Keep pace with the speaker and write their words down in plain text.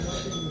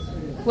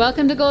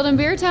Welcome to Golden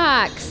Beer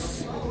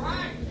Talks.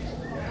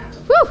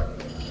 Woo!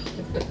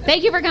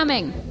 Thank you for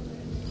coming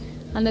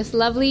on this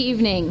lovely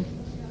evening.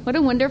 What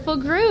a wonderful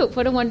group.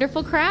 What a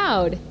wonderful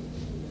crowd.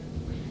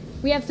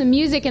 We have some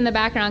music in the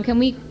background. Can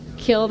we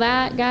kill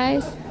that,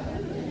 guys?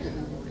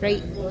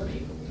 Great.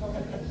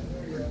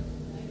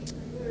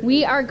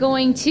 We are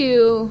going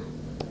to,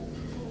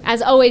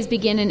 as always,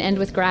 begin and end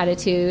with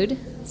gratitude.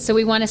 So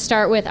we want to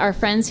start with our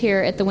friends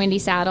here at the Windy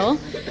Saddle.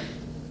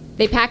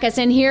 They pack us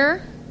in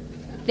here.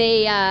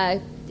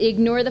 They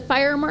ignore the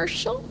fire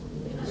marshal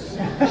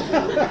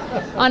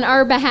on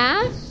our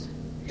behalf.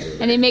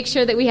 And they make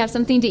sure that we have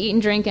something to eat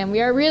and drink. And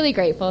we are really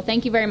grateful.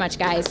 Thank you very much,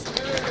 guys.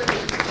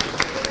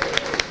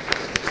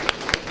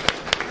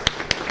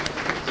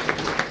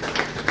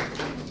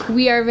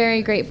 We are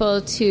very grateful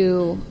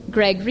to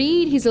Greg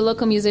Reed. He's a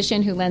local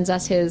musician who lends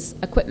us his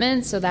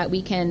equipment so that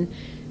we can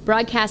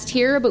broadcast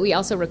here, but we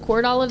also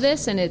record all of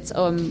this, and it's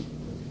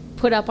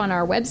put up on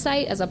our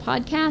website as a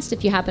podcast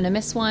if you happen to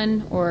miss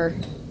one or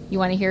you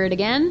want to hear it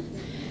again.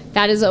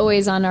 That is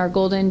always on our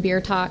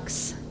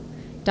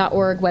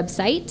goldenbeertalks.org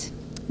website.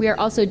 We are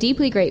also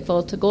deeply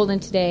grateful to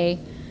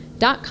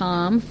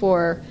goldentoday.com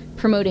for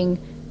promoting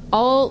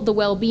all the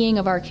well-being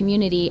of our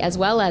community as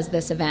well as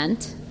this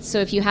event. So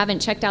if you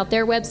haven't checked out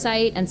their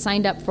website and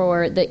signed up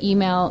for the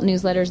email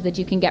newsletters that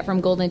you can get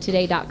from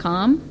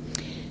goldentoday.com,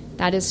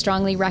 that is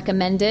strongly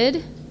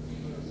recommended.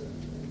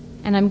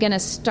 And I'm going to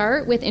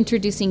start with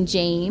introducing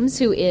James,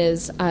 who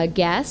is a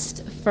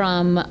guest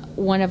from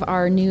one of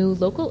our new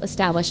local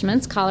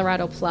establishments,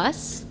 Colorado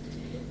Plus.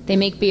 They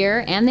make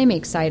beer and they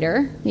make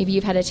cider. Maybe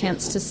you've had a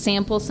chance to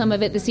sample some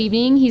of it this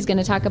evening. He's going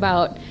to talk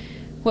about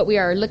what we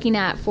are looking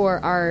at for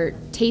our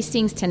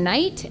tastings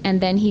tonight,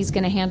 and then he's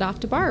going to hand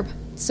off to Barb.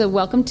 So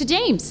welcome to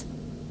James.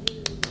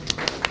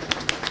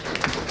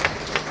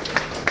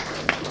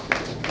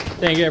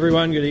 Thank you,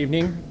 everyone. Good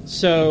evening.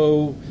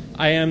 So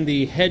I am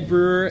the head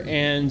brewer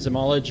and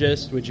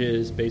zymologist, which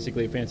is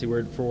basically a fancy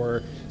word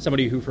for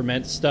somebody who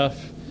ferments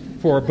stuff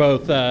for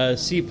both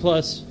C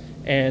Plus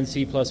and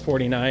C Plus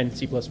 49.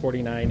 C Plus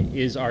 49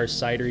 is our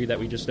cidery that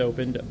we just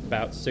opened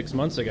about 6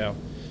 months ago.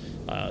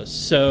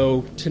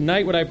 So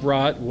tonight what I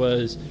brought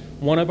was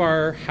one of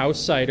our house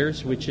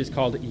ciders, which is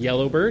called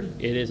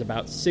Yellowbird. It is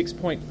about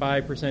 6.5%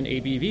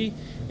 ABV,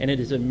 and it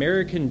is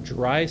American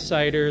dry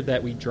cider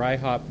that we dry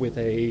hop with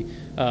a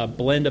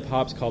blend of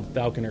hops called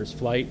Falconer's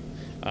Flight.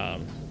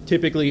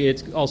 Typically,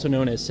 it's also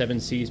known as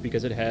 7Cs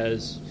because it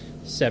has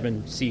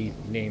 7C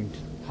named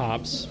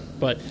hops,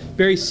 but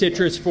very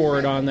citrus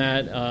forward on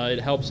that. It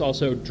helps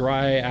also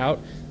dry out.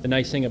 The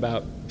nice thing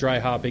about dry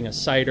hopping a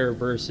cider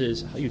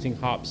versus using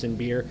hops in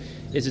beer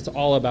is it's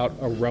all about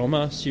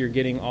aroma, so you're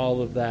getting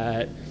all of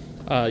that.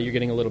 You're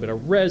getting a little bit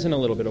of resin, a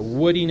little bit of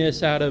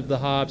woodiness out of the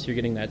hops. You're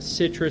getting that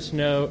citrus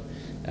note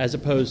as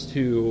opposed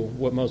to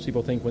what most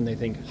people think when they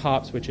think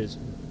hops, which is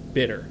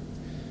bitter.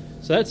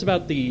 So that's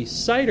about the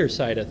cider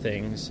side of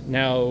things.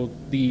 Now,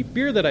 the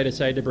beer that I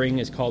decided to bring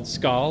is called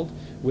Skald,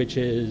 which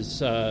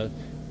is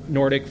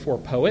Nordic for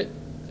poet,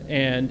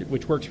 and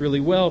which works really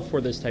well for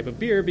this type of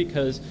beer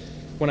because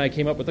when I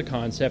came up with the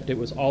concept, it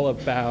was all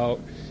about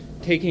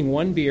taking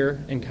one beer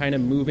and kind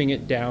of moving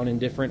it down in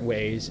different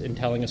ways and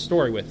telling a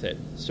story with it.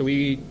 So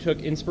we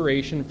took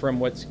inspiration from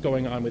what's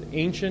going on with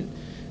ancient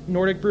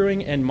Nordic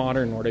brewing and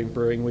modern Nordic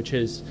brewing, which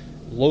is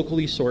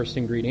locally sourced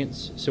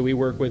ingredients. So we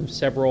work with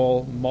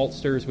several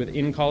maltsters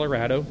within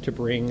Colorado to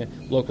bring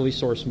locally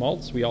sourced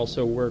malts. We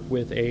also work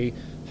with a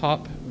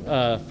hop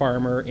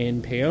farmer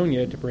in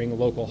Paonia to bring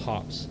local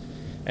hops.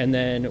 And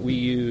then we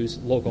use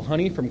local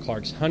honey from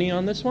Clark's Honey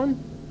on this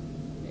one.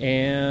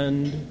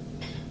 And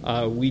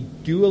we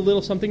do a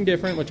little something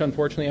different, which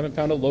unfortunately I haven't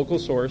found a local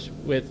source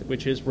with,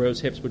 which is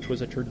rose hips, which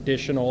was a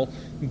traditional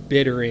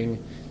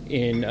bittering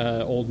in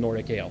old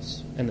Nordic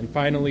ales. And then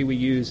finally we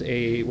use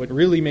what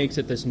really makes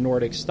it this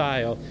Nordic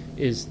style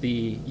is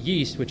the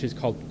yeast, which is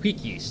called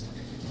quick yeast.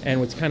 And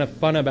what's kind of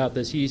fun about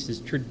this yeast is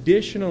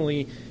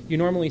traditionally you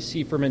normally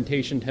see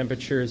fermentation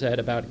temperatures at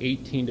about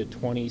 18 to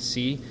 20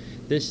 C.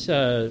 This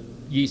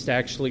yeast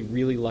actually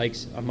really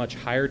likes a much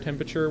higher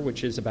temperature,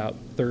 which is about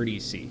 30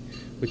 C,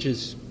 which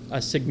is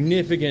a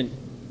significant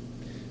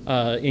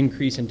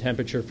increase in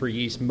temperature for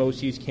yeast.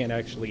 Most yeast can't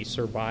actually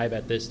survive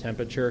at this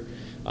temperature,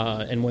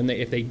 and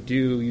if they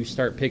do, you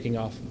start picking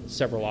off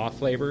several off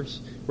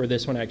flavors, where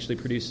this one actually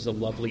produces a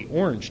lovely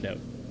orange note.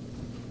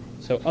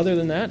 So other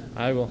than that,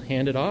 I will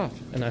hand it off,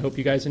 and I hope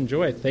you guys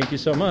enjoy. Thank you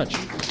so much.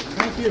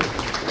 Thank you.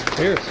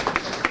 Cheers.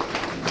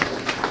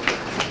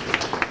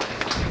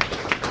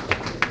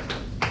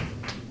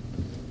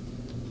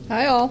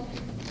 Hi, all.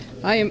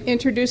 I am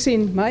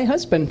introducing my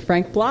husband,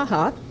 Frank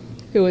Blaha,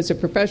 who is a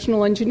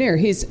professional engineer.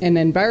 He's an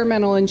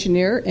environmental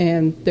engineer,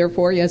 and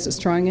therefore he has a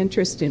strong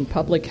interest in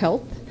public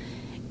health.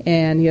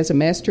 And he has a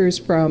master's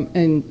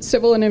in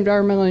civil and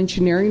environmental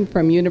engineering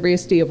from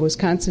University of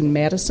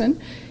Wisconsin-Madison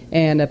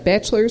and a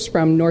bachelor's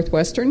from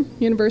Northwestern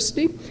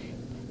University.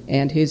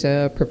 And he's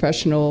a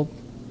professional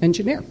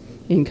engineer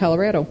in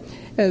Colorado.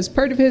 As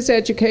part of his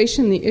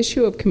education, the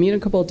issue of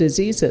communicable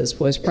diseases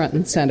was front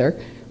and center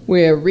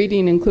where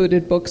reading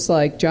included books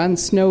like John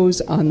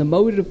Snow's On the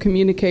Mode of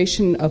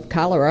Communication of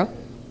Cholera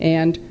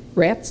and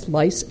Rats,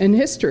 Lice, and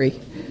History.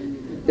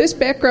 This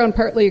background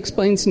partly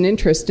explains an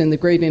interest in the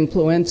great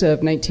influenza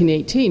of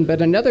 1918,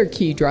 but another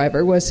key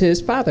driver was his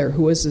father,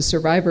 who was a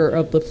survivor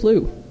of the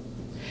flu.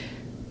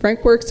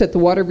 Frank works at the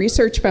Water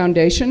Research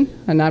Foundation,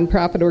 a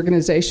nonprofit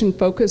organization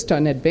focused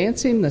on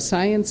advancing the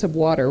science of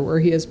water, where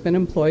he has been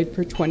employed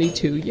for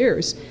 22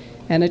 years.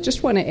 And I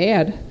just want to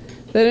add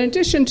that in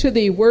addition to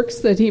the works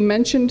that he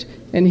mentioned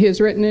in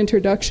his written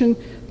introduction,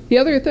 the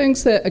other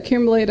things that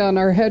accumulate on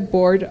our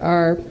headboard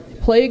are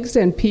plagues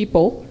and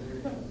people,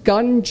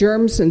 gun,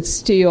 germs, and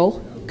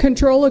steel,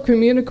 control of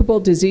communicable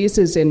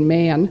diseases in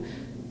man,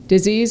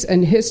 disease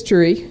and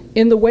history,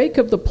 in the wake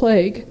of the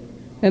plague,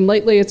 and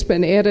lately it's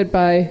been lately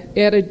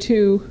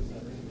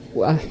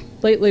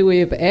we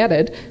have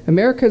added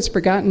America's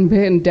Forgotten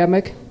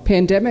Pandemic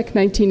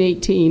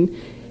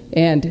 1918,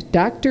 and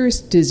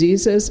Doctors,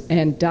 Diseases,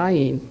 and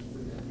Dying.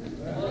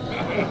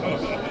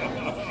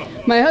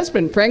 My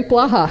husband, Frank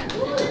Blaha.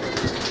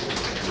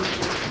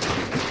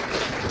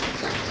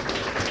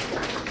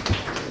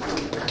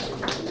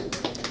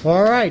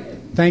 All right.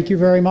 Thank you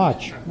very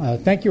much.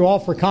 Thank you all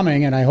for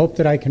coming, and I hope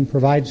that I can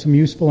provide some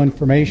useful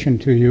information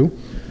to you.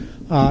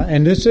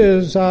 And this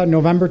is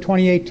November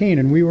 2018,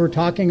 and we were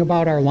talking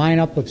about our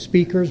lineup of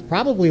speakers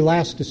probably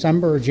last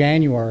December or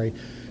January,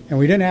 and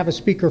we didn't have a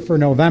speaker for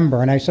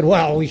November. And I said,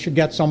 well, we should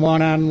get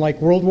someone on like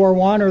World War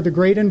I or the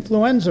great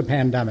influenza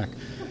pandemic.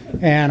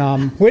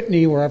 And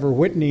Whitney, wherever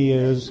Whitney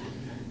is,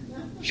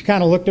 she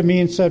kind of looked at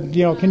me and said,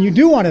 can you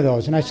do one of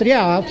those? And I said,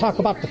 yeah, I'll talk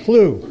about the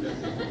flu.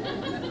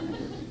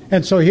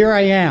 And so here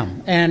I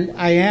am. And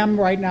I am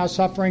right now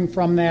suffering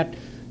from that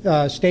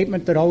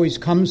statement that always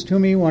comes to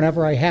me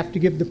whenever I have to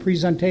give the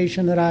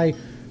presentation that I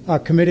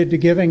committed to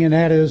giving, and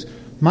that is,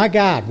 my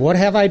God, what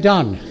have I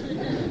done?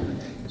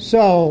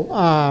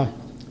 So,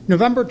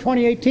 November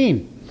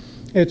 2018,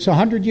 it's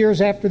 100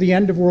 years after the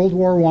end of World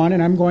War I,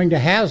 and I'm going to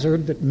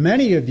hazard that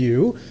many of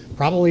you,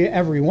 probably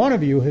every one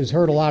of you, has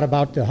heard a lot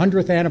about the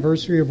 100th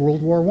anniversary of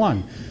World War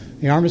I.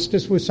 The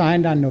armistice was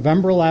signed on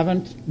November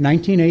 11th,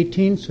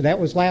 1918, so that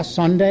was last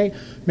Sunday.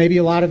 Maybe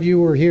a lot of you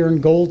were here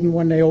in Golden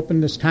when they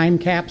opened this time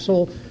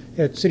capsule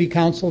at City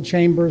Council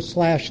chambers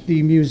 /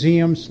 the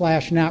museum /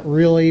 not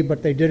really,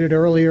 but they did it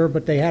earlier,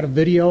 but they had a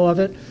video of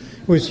it.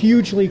 It was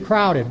hugely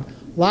crowded.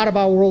 A lot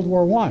about World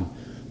War I.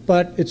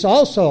 But it's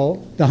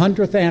also the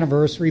 100th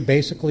anniversary,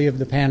 basically, of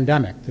the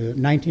pandemic, the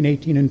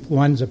 1918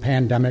 influenza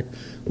pandemic,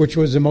 which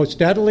was the most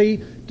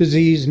deadly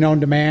disease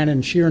known to man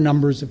and sheer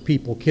numbers of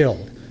people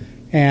killed.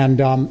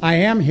 And I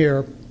am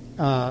here,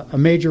 a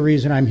major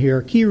reason I'm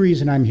here, key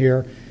reason I'm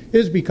here,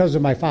 is because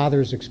of my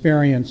father's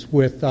experience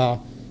with the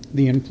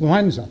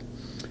influenza.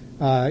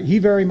 He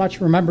very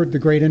much remembered the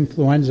great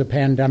influenza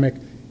pandemic.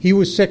 He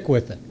was sick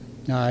with it.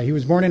 He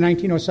was born in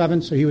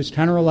 1907, so he was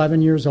 10 or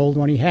 11 years old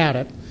when he had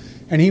it.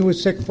 And he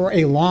was sick for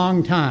a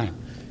long time.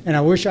 And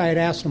I wish I had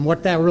asked him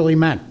what that really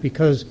meant,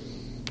 because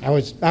I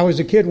was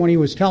a kid when he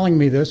was telling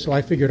me this, so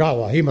I figured,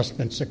 oh, well, he must have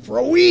been sick for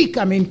a week.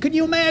 I mean, could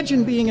you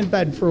imagine being in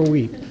bed for a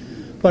week?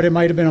 But it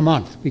might have been a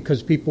month,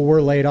 because people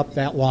were laid up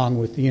that long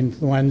with the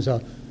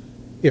influenza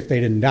if they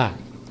didn't die.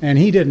 And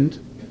he didn't.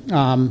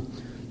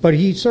 But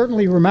he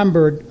certainly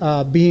remembered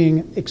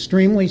being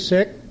extremely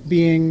sick,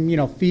 being,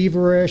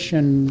 feverish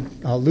and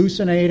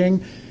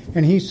hallucinating.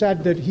 And he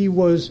said that he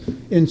was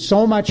in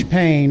so much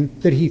pain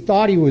that he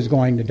thought he was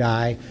going to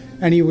die,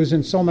 and he was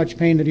in so much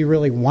pain that he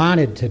really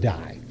wanted to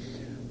die.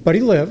 But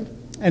he lived.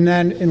 And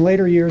then in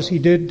later years, he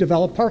did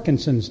develop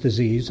Parkinson's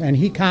disease, and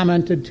he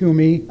commented to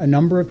me a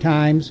number of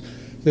times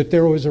that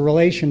there was a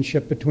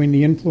relationship between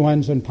the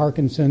influenza and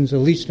Parkinson's, at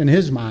least in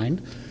his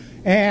mind.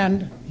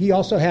 And he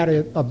also had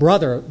a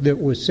brother that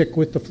was sick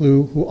with the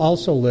flu who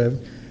also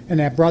lived, and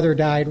that brother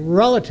died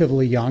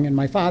relatively young. And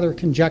my father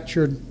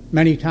conjectured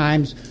many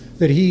times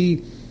that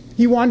he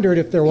wondered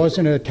if there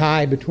wasn't a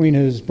tie between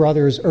his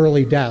brother's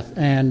early death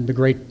and the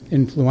great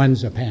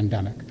influenza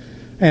pandemic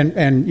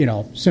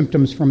and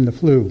symptoms from the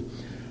flu.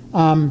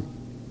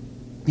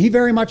 He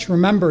very much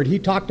remembered. He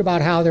talked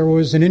about how there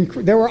was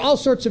there were all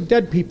sorts of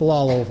dead people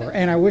all over,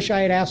 and I wish I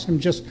had asked him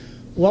just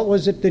what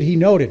was it that he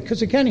noted.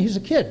 Because, again, he's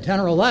a kid, 10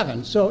 or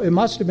 11, so it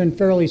must have been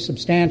fairly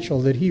substantial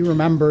that he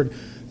remembered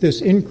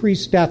this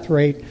increased death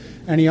rate,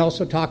 and he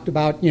also talked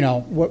about,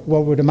 what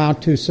would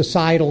amount to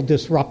societal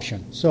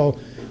disruption. So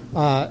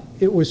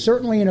it was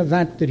certainly an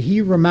event that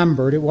he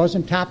remembered. It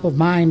wasn't top of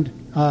mind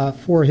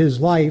for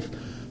his life,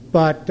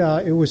 but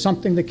it was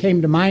something that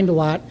came to mind a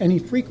lot, and he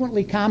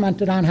frequently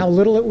commented on how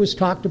little it was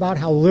talked about,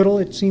 how little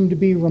it seemed to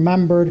be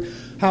remembered,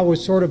 how it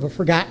was sort of a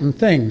forgotten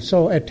thing.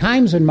 So at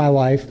times in my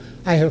life,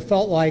 I have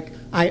felt like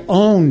I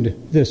owned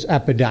this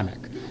epidemic,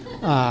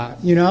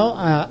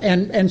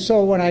 and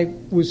so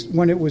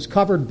when it was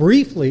covered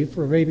briefly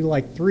for maybe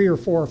like 3 or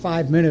 4 or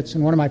 5 minutes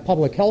in one of my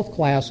public health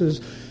classes,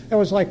 I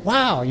was like,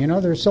 wow,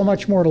 there's so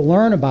much more to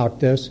learn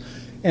about this.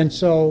 And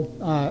so,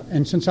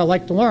 and since I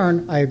like to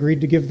learn, I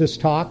agreed to give this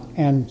talk,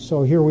 and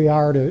so here we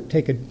are to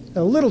take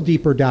a little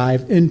deeper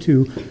dive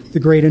into the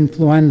great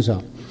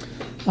influenza.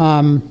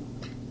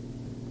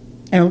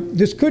 And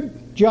this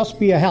could just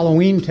be a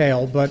Halloween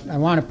tale, but I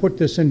want to put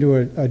this into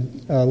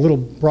a little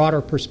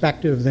broader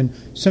perspective than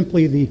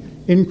simply the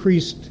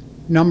increased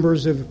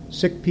numbers of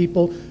sick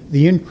people,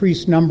 the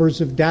increased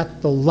numbers of death,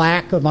 the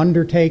lack of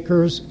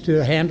undertakers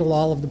to handle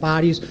all of the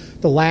bodies,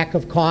 the lack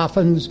of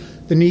coffins,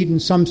 the need in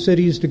some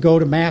cities to go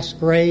to mass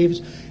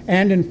graves,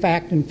 and in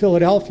fact in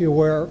Philadelphia,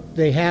 where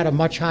they had a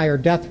much higher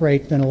death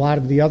rate than a lot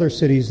of the other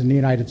cities in the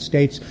United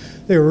States,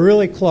 they were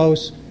really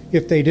close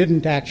if they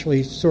didn't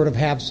actually sort of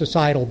have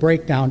societal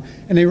breakdown.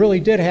 And they really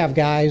did have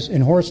guys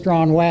in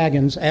horse-drawn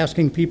wagons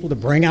asking people to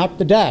bring out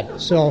the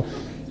dead. So,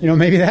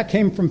 maybe that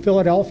came from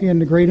Philadelphia and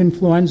the great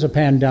influenza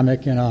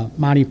pandemic and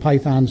Monty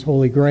Python's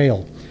Holy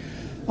Grail.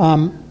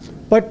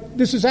 But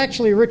this is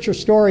actually a richer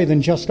story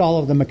than just all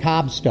of the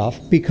macabre stuff,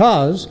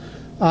 because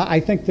I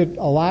think that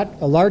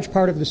a large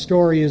part of the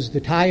story is the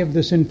tie of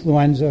this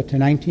influenza to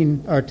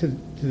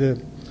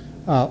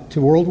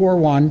World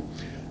War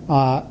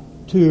I,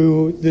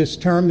 to this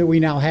term that we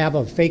now have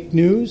of fake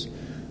news,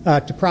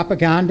 to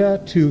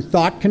propaganda, to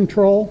thought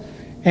control,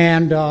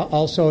 and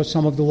also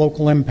some of the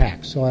local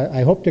impacts. So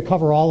I hope to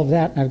cover all of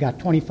that, and I've got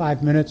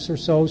 25 minutes or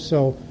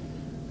so.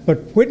 But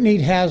Whitney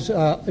has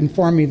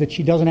informed me that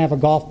she doesn't have a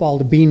golf ball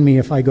to bean me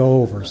if I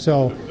go over,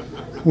 so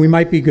we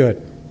might be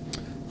good.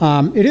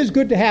 It is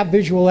good to have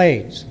visual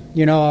aids.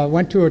 I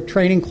went to a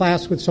training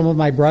class with some of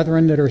my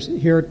brethren that are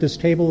here at this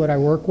table that I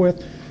work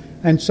with,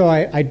 and so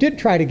I did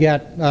try to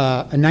get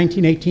a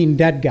 1918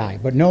 dead guy,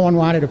 but no one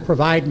wanted to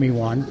provide me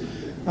one.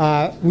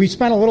 We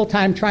spent a little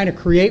time trying to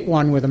create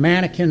one with a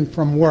mannequin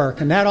from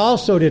work, and that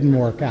also didn't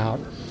work out.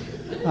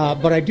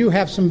 But I do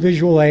have some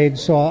visual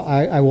aids, so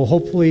I will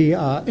hopefully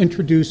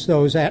introduce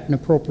those at an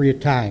appropriate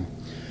time.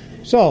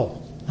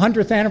 So,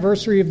 100th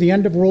anniversary of the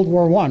end of World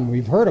War I.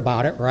 We've heard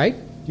about it, right?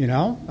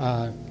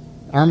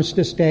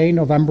 Armistice Day,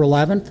 November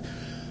 11th.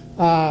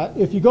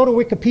 If you go to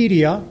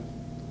Wikipedia,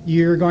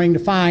 you're going to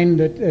find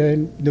that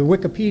the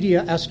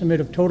Wikipedia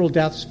estimate of total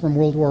deaths from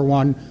World War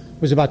I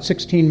was about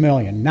 16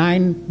 million.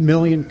 9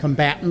 million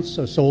combatants,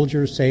 so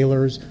soldiers,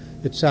 sailors,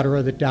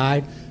 etc., that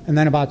died, and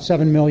then about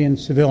 7 million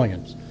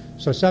civilians.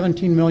 So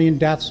 17 million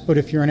deaths, but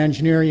if you're an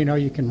engineer,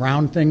 you can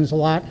round things a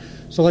lot.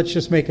 So let's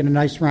just make it a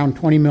nice round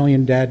 20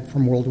 million dead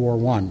from World War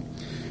I.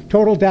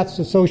 Total deaths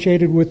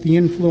associated with the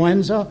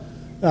influenza,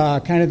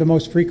 kind of the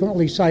most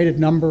frequently cited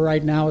number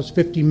right now is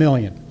 50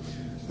 million.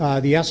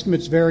 The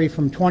estimates vary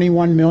from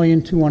 21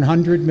 million to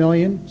 100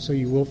 million, so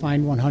you will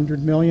find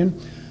 100 million.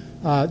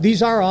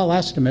 These are all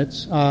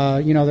estimates.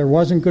 There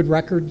wasn't good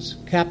records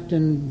kept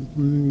in,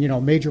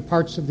 major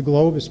parts of the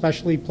globe,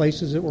 especially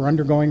places that were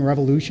undergoing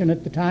revolution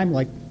at the time,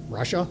 like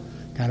Russia,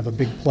 kind of a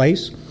big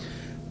place.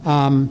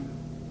 Some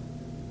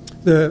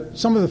of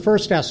the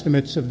first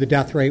estimates of the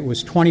death rate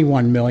was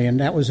 21 million.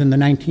 That was in the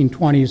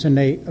 1920s, and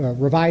they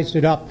revised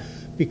it up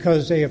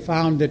because they have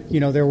found that,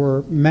 there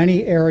were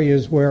many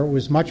areas where it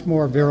was much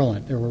more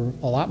virulent. There were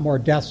a lot more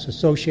deaths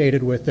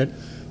associated with it,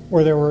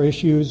 where there were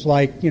issues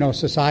like,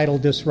 societal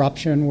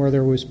disruption, where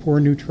there was poor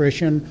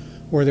nutrition,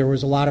 where there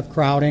was a lot of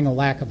crowding, a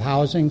lack of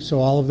housing.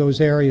 So all of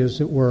those areas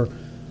that were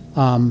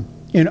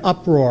in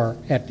uproar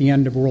at the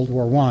end of World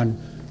War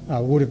I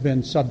would have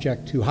been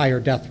subject to higher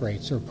death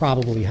rates, or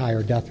probably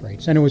higher death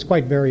rates. And it was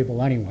quite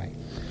variable anyway.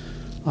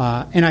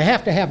 And I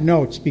have to have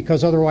notes,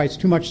 because otherwise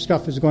too much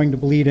stuff is going to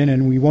bleed in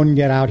and we won't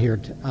get out of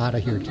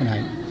here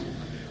tonight.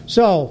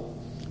 So,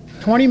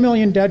 20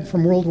 million dead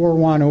from World War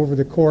I over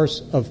the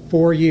course of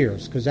 4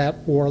 years, because that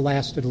war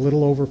lasted a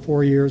little over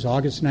 4 years,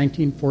 August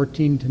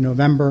 1914 to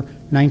November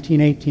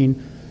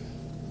 1918.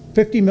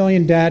 50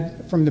 million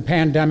dead from the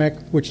pandemic,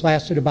 which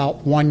lasted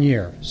about 1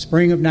 year,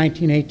 spring of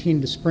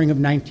 1918 to spring of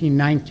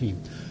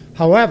 1919.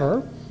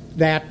 However,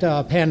 that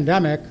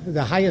pandemic,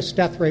 the highest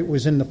death rate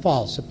was in the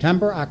fall,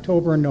 September,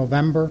 October,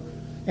 November,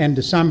 and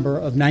December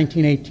of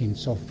 1918.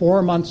 So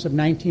 4 months of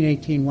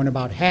 1918, when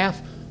about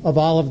half of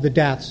all of the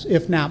deaths,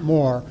 if not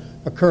more,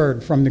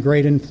 occurred from the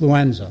great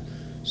influenza.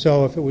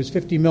 So if it was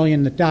 50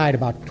 million that died,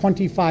 about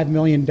 25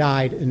 million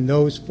died in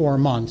those 4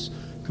 months,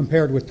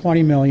 compared with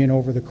 20 million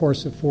over the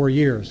course of 4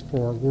 years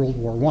for World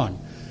War I.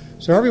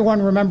 So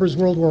everyone remembers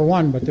World War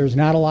I, but there's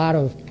not a lot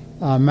of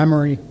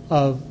memory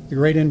of the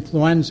great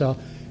influenza,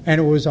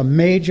 and it was a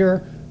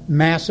major,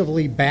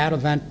 massively bad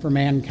event for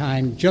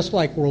mankind, just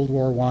like World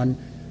War I,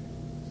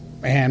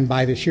 and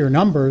by the sheer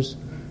numbers,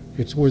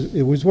 it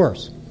was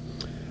worse.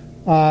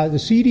 The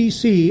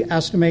CDC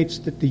estimates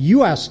that the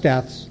U.S.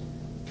 deaths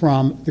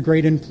from the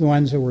great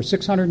influenza were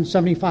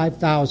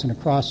 675,000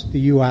 across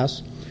the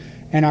U.S.,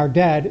 and our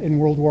dead in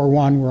World War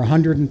I were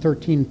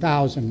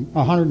 116,000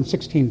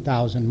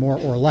 more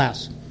or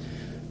less.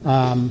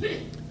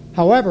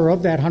 However,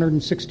 of that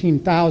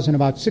 116,000,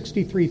 about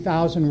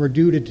 63,000 were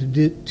due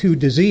to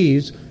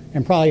disease,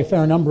 and probably a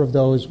fair number of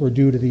those were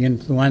due to the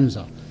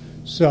influenza.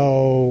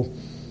 So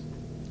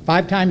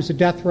 5 times the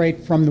death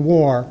rate from the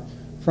war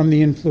from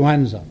the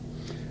influenza.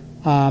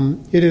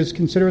 It is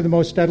considered the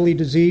most deadly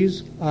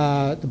disease.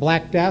 The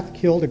Black Death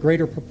killed a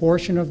greater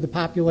proportion of the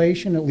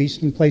population, at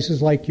least in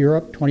places like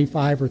Europe,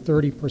 25 or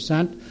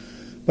 30%.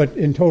 But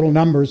in total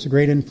numbers, the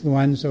great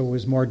influenza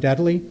was more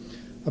deadly.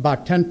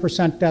 about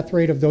 10% death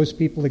rate of those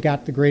people that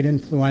got the great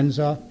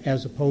influenza,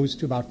 as opposed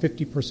to about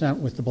 50%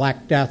 with the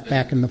Black Death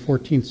back in the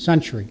 14th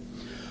century.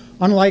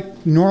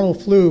 Unlike normal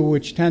flu,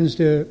 which tends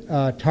to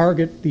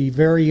target the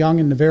very young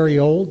and the very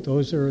old,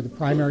 those are the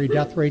primary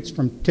death rates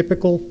from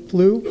typical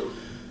flu,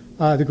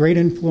 the great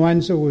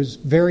influenza was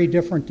very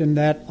different in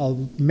that a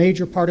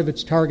major part of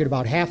its target,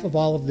 about half of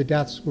all of the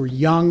deaths, were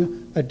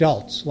young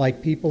adults,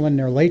 like people in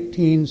their late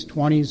teens,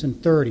 20s, and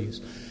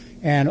 30s.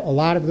 And a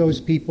lot of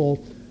those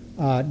people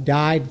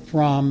died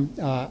from,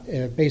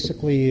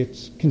 basically,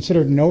 it's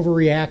considered an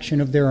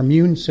overreaction of their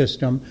immune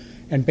system,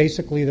 and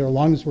basically their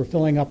lungs were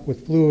filling up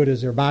with fluid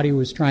as their body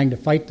was trying to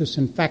fight this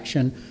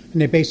infection,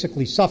 and they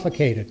basically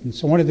suffocated. And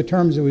so one of the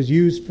terms that was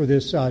used for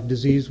this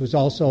disease was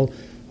also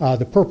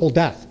the purple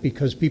death,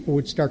 because people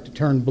would start to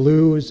turn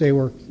blue as they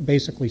were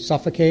basically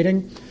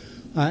suffocating,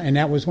 and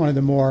that was one of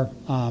the more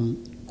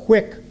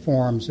quick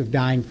forms of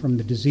dying from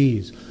the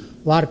disease.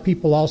 A lot of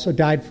people also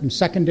died from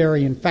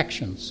secondary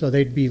infections, so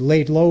they'd be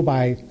laid low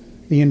by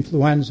the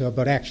influenza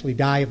but actually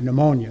die of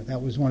pneumonia.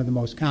 That was one of the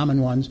most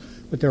common ones,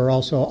 but there are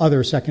also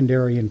other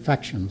secondary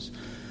infections.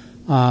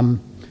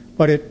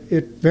 But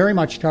it very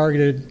much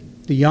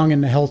targeted the young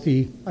and the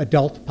healthy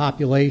adult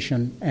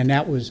population, and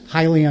that was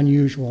highly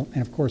unusual,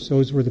 and of course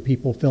those were the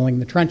people filling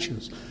the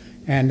trenches.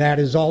 And that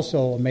is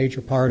also a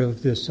major part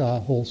of this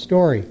whole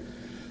story.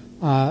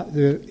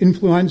 The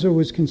influenza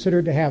was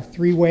considered to have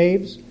 3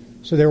 waves.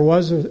 So there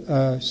was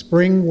a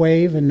spring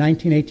wave in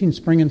 1918,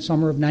 spring and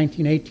summer of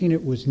 1918.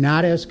 It was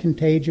not as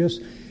contagious.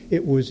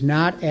 It was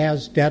not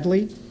as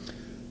deadly.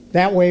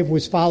 That wave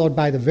was followed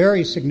by the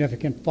very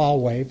significant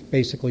fall wave,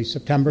 basically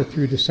September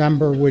through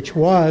December, which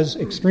was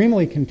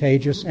extremely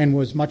contagious and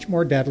was much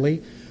more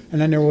deadly.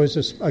 And then there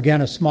was,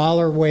 again, a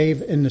smaller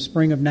wave in the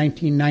spring of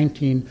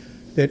 1919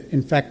 that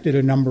infected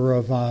a number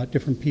of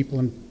different people,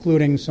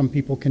 including some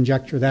people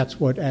conjecture that's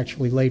what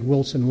actually laid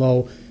Wilson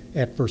low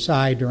at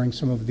Versailles during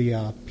some of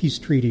the peace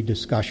treaty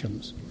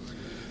discussions.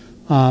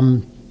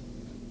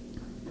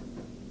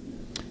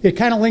 It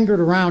kind of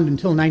lingered around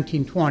until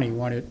 1920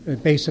 when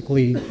it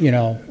basically,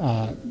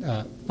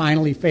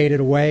 finally faded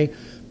away.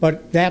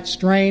 But that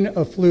strain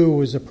of flu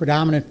was a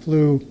predominant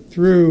flu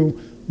through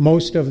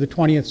most of the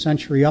 20th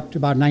century up to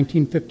about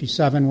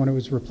 1957 when it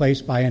was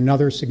replaced by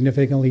another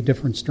significantly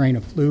different strain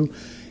of flu.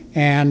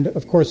 And,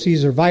 of course,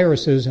 these are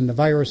viruses, and the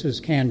viruses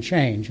can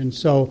change. And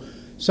so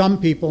some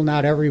people,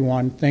 not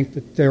everyone, think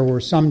that there were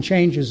some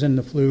changes in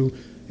the flu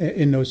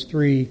in those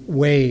 3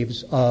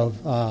 waves of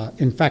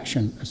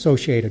infection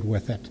associated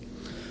with it.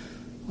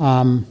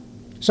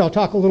 So I'll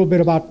talk a little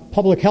bit about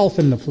public health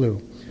in the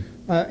flu.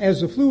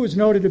 As the flu was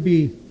noted to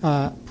be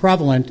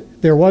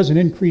prevalent, there was an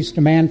increased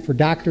demand for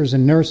doctors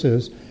and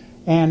nurses,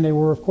 and they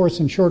were, of course,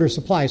 in shorter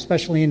supply,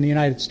 especially in the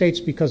United States,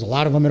 because a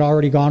lot of them had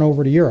already gone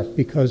over to Europe,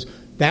 because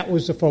that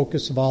was the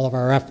focus of all of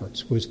our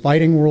efforts, was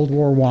fighting World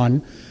War I.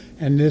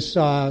 And this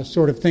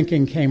sort of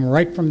thinking came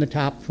right from the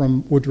top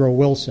from Woodrow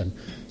Wilson.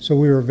 So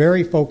we were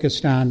very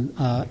focused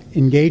on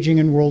engaging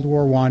in World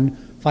War I,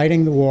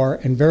 fighting the war,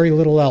 and very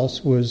little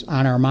else was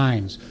on our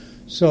minds.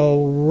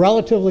 So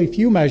relatively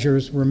few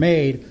measures were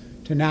made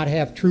to not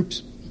have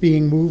troops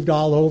being moved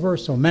all over.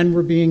 So men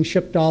were being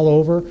shipped all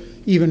over,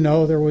 even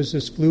though there was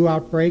this flu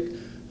outbreak.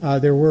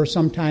 There were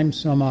sometimes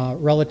some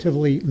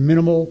relatively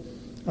minimal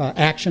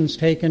actions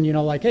taken,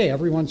 like, hey,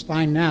 everyone's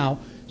fine now,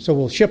 so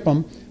we'll ship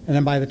them. And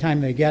then by the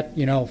time they get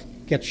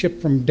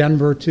shipped from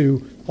Denver to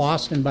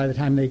Boston, by the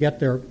time they get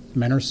there,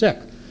 men are sick.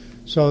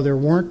 So there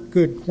weren't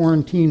good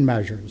quarantine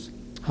measures.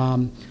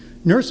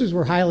 Nurses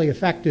were highly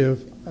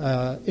effective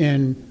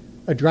in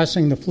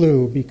addressing the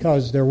flu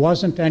because there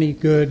wasn't any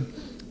good,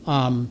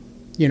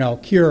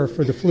 cure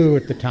for the flu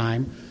at the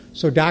time.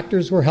 So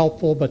doctors were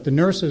helpful, but the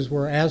nurses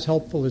were as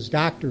helpful as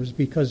doctors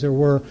because there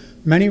were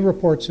many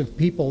reports of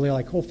people,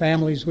 whole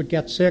families would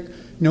get sick,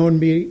 no one would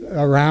be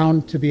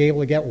around to be able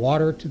to get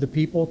water to the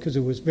people because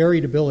it was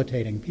very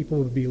debilitating. People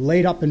would be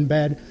laid up in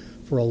bed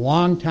for a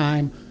long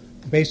time,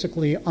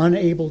 basically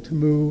unable to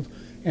move,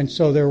 and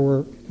so there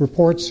were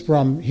reports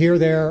from here,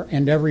 there,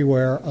 and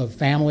everywhere of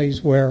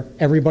families where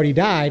everybody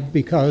died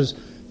because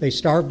they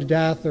starved to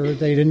death or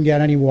they didn't get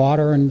any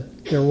water, and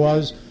there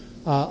was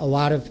a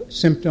lot of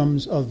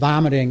symptoms of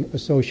vomiting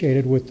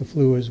associated with the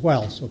flu as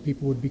well. So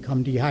people would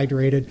become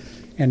dehydrated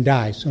and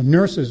die. So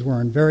nurses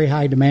were in very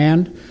high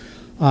demand,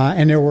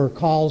 and there were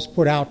calls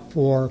put out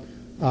for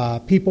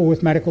people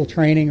with medical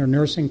training or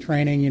nursing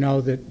training,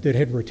 that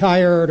had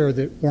retired or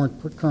that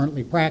weren't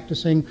currently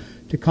practicing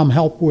to come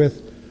help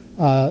with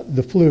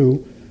the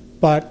flu,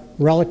 but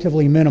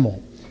relatively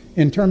minimal.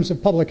 In terms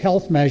of public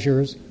health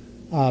measures,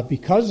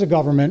 because the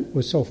government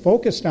was so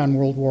focused on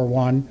World War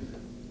I,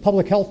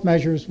 public health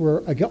measures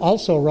were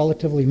also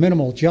relatively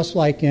minimal, just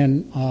like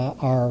in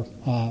our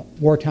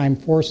wartime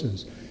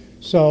forces.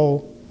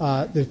 So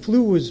the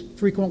flu was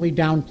frequently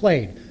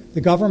downplayed.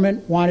 The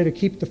government wanted to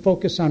keep the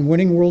focus on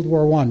winning World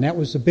War I. That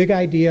was the big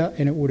idea,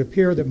 and it would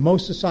appear that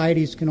most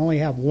societies can only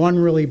have one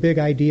really big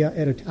idea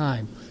at a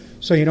time.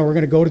 So, we're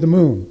going to go to the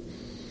moon.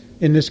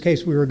 In this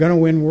case, we were going to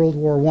win World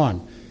War I.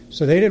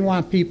 So they didn't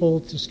want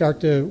people to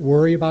start to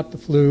worry about the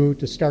flu,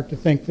 to start to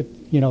think that,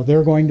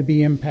 they're going to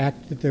be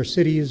impacted, that their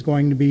city is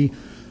going to be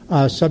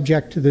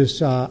subject to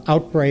this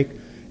outbreak.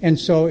 And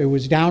so it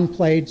was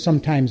downplayed,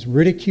 sometimes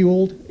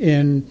ridiculed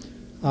in,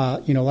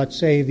 let's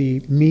say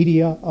the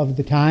media of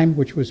the time,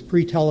 which was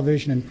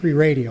pre-television and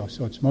pre-radio.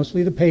 So it's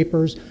mostly the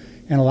papers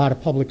and a lot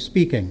of public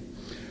speaking.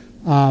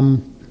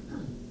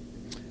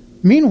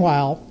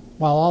 Meanwhile,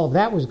 while all of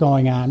that was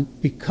going on,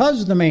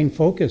 because the main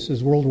focus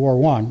is World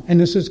War I, and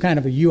this is kind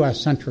of a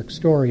U.S.-centric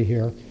story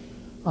here,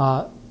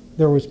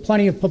 there was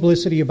plenty of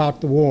publicity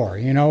about the war.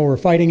 We're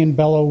fighting in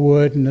Belleau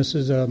Wood, and this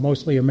is a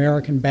mostly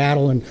American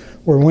battle, and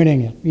we're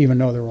winning it, even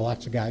though there were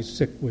lots of guys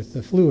sick with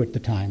the flu at the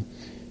time,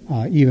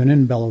 even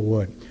in Belleau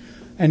Wood.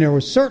 And there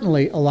was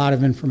certainly a lot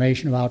of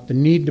information about the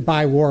need to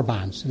buy war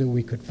bonds so that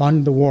we could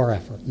fund the war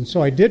effort. And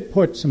so I did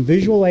put some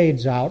visual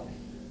aids out.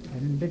 I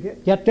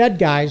didn't get dead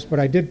guys, but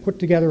I did put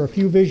together a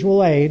few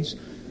visual aids.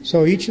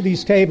 So each of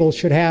these tables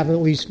should have at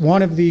least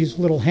one of these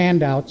little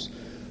handouts.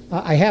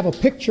 I have a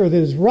picture that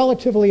is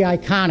relatively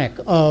iconic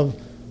of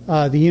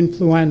the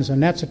influenza,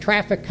 and that's a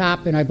traffic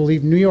cop in, I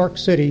believe, New York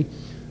City,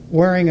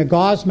 wearing a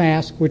gauze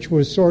mask, which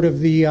was sort of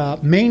the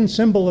main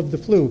symbol of the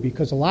flu,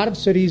 because a lot of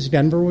cities,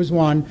 Denver was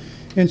one,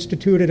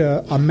 instituted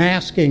a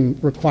masking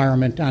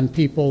requirement on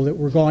people that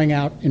were going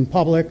out in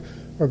public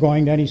or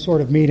going to any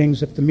sort of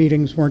meetings if the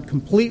meetings weren't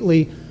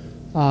completely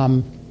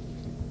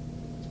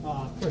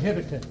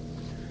prohibited.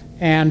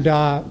 And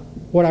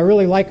what I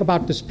really like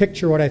about this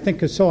picture, what I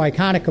think is so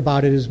iconic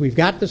about it, is we've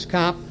got this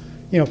cop,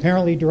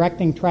 apparently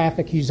directing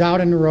traffic. He's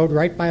out in the road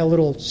right by a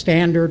little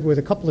standard with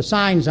a couple of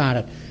signs on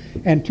it.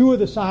 And two of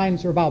the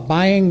signs are about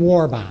buying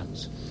war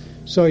bonds.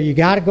 So you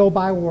got to go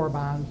buy war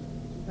bonds.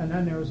 And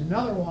then there's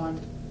another one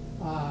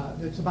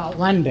that's about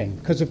lending,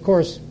 because, of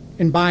course,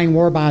 in buying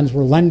war bonds,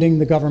 we're lending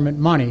the government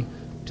money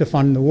to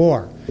fund the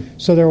war.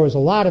 So there was a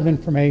lot of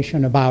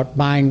information about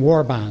buying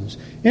war bonds.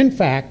 In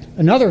fact,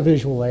 another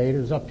visual aid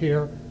is up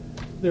here.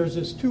 There's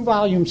this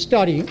 2-volume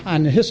study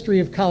on the history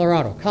of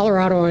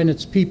Colorado and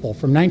its people,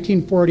 from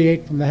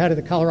 1948, from the head of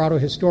the Colorado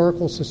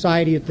Historical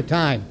Society at the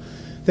time.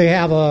 They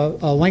have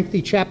a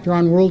lengthy chapter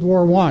on World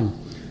War I,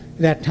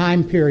 that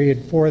time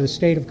period for the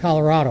state of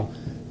Colorado.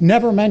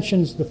 Never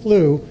mentions the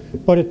flu,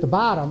 but at the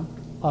bottom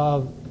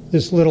of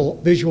this little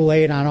visual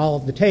aid on all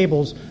of the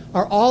tables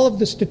are all of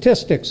the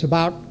statistics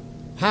about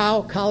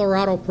how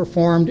Colorado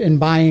performed in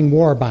buying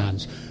war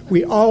bonds.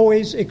 We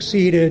always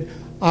exceeded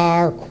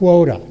our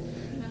quota.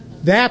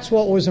 That's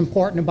what was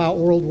important about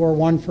World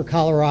War I for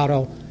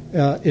Colorado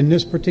in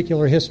this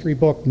particular history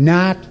book,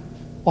 not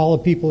all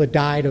the people that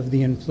died of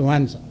the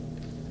influenza.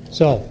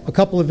 So, a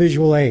couple of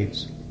visual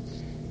aids.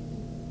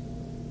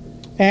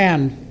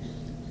 And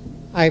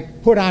I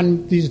put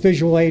on these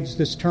visual aids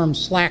this term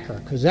slacker,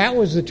 because that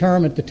was the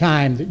term at the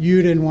time that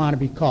you didn't want to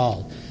be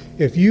called.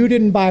 If you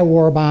didn't buy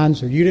war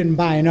bonds or you didn't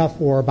buy enough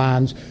war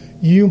bonds,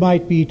 you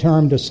might be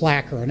termed a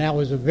slacker. And that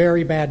was a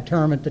very bad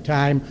term at the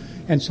time,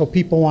 and so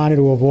people wanted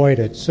to avoid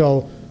it.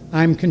 So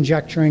I'm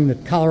conjecturing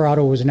that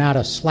Colorado was not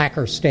a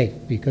slacker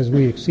state, because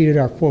we exceeded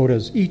our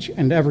quotas each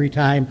and every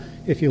time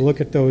if you look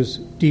at those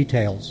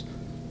details.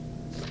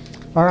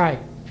 All right.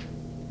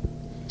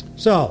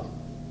 So,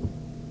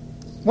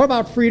 what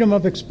about freedom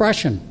of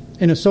expression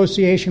in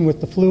association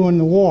with the flu and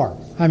the war?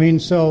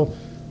 So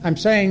I'm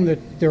saying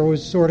that there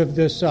was sort of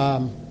this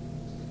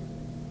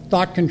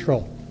thought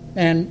control.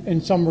 And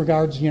in some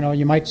regards,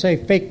 you might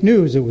say fake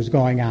news that was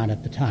going on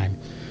at the time.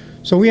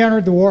 So we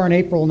entered the war in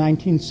April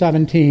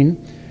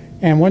 1917,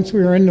 and once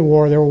we were in the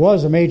war, there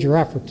was a major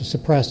effort to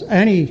suppress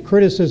any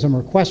criticism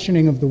or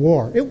questioning of the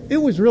war.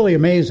 It was really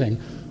amazing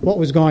what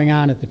was going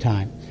on at the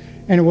time.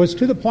 And it was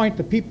to the point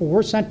that people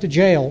were sent to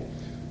jail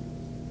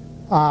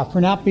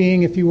for not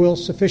being, if you will,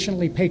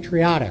 sufficiently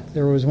patriotic.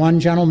 There was one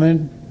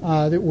gentleman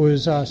that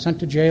was sent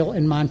to jail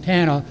in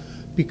Montana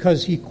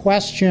because he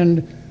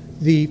questioned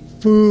the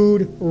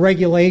food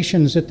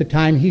regulations at the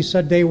time. He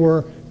said they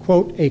were,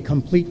 quote, a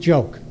complete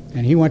joke.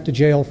 And he went to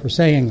jail for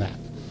saying that.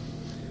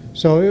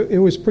 So it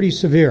was pretty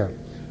severe.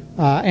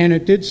 And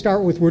it did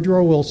start with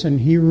Woodrow Wilson.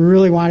 He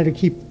really wanted to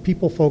keep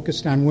people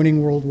focused on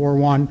winning World War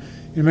I.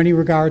 In many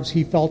regards,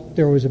 he felt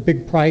there was a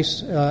big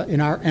price in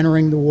our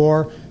entering the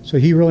war, so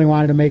he really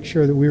wanted to make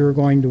sure that we were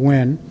going to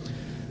win.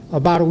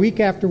 About a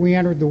week after we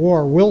entered the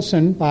war,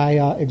 Wilson, by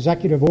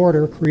executive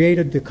order,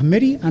 created the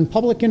Committee on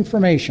Public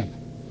Information.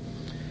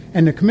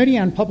 And the Committee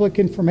on Public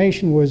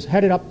Information was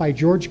headed up by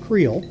George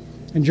Creel.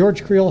 And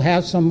George Creel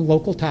has some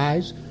local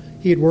ties.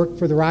 He had worked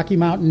for the Rocky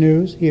Mountain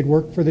News. He had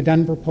worked for the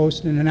Denver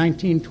Post. And in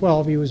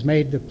 1912, he was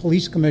made the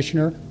police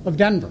commissioner of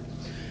Denver.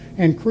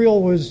 And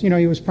Creel was,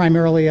 he was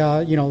primarily,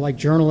 like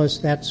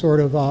journalist, that sort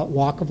of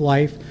walk of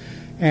life.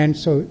 And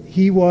so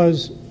he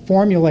was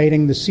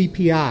formulating the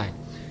CPI.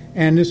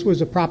 And this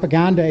was a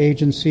propaganda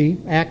agency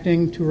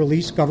acting to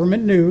release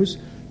government news,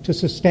 to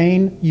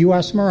sustain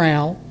U.S.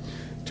 morale,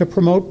 to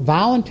promote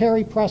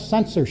voluntary press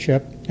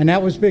censorship. And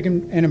that was big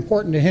and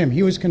important to him.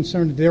 He was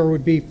concerned that there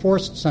would be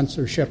forced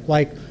censorship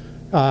like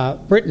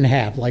Britain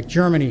had, like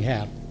Germany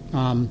had.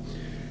 And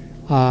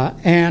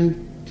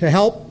to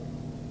help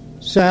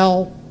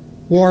sell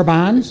war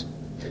bonds,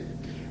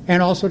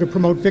 and also to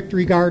promote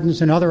victory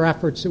gardens and other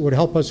efforts that would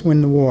help us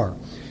win the war.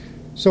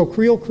 So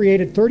Creel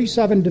created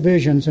 37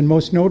 divisions, and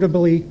most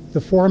notably the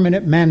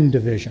 4-Minute Men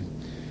division.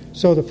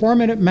 So the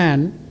 4-Minute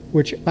Men,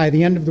 which by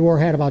the end of the war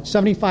had about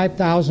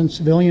 75,000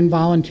 civilian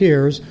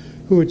volunteers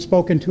who had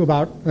spoken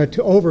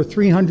to over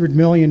 300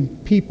 million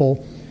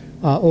people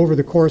over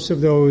the course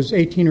of those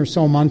 18 or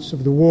so months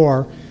of the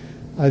war,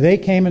 they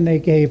came and they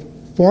gave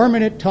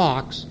 4-minute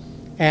talks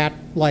at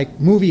like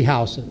movie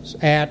houses,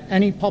 at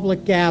any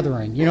public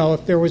gathering. You know,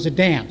 if there was a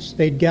dance,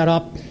 they'd get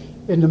up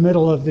in the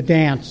middle of the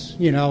dance,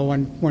 you know,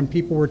 when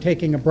people were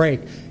taking a break,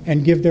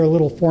 and give their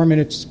little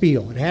 4-minute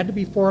spiel. It had to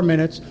be 4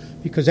 minutes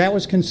because that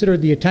was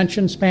considered the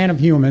attention span of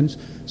humans.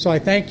 So I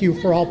thank you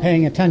for all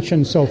paying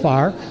attention so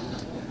far.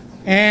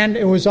 And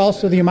it was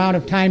also the amount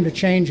of time to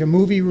change a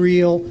movie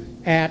reel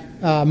at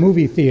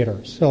movie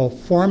theaters. So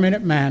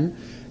 4-Minute Men.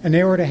 And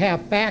they were to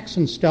have facts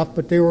and stuff,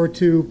 but they were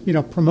to, you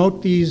know,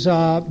 promote these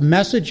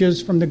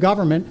messages from the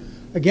government.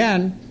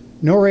 Again,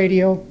 no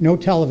radio, no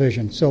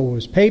television. So it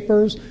was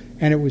papers,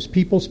 and it was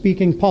people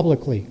speaking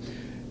publicly.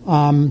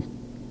 Government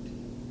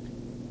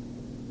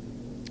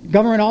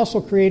also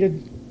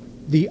created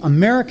the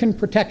American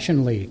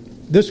Protection League.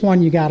 This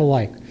one you got to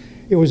like.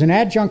 It was an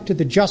adjunct to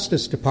the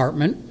Justice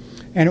Department,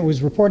 and it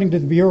was reporting to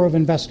the Bureau of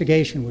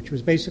Investigation, which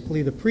was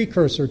basically the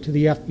precursor to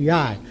the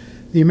FBI.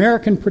 The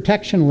American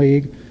Protection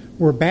League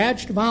were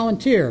badged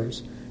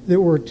volunteers that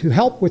were to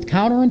help with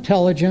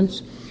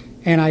counterintelligence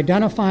and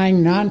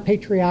identifying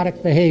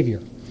non-patriotic behavior.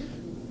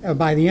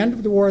 By the end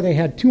of the war, they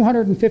had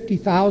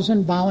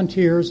 250,000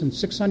 volunteers in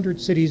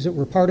 600 cities that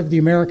were part of the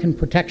American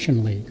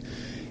Protection League.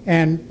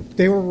 And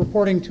they were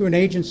reporting to an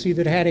agency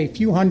that had a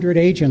few hundred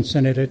agents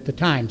in it at the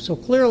time. So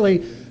clearly,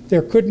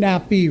 there could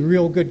not be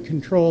real good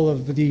control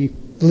of the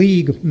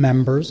League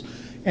members.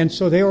 And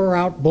so they were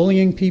out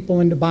bullying people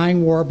into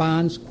buying war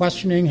bonds,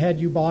 questioning, had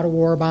you bought a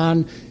war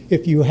bond?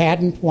 If you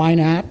hadn't, why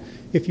not?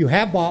 If you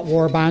have bought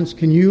war bonds,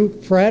 can you,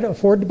 Fred,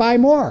 afford to buy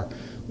more?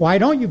 Why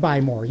don't you buy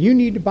more? You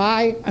need to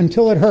buy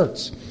until it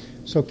hurts.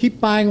 So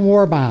keep buying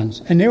war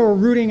bonds. And they were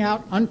rooting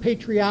out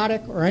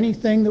unpatriotic or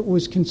anything that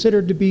was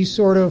considered to be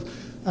sort of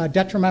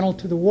detrimental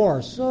to the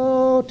war.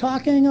 So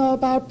talking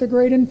about the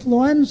great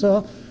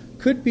influenza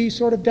could be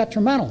sort of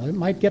detrimental. It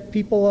might get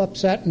people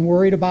upset and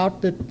worried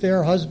about that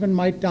their husband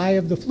might die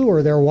of the flu,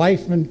 or their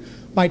wife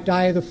might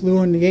die of the flu,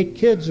 and the 8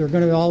 kids are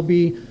going to all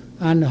be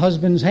on the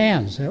husband's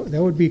hands.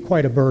 That would be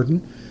quite a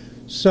burden.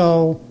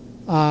 So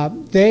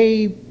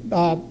American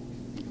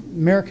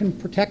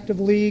Protective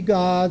League,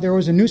 there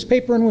was a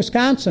newspaper in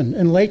Wisconsin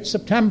in late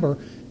September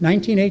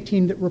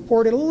 1918 that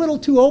reported a little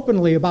too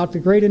openly about the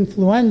great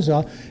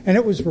influenza, and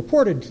it was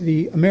reported to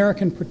the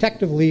American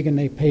Protective League, and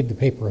they paid the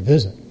paper a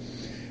visit.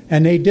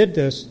 And they did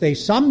this. They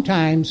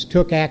sometimes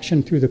took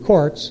action through the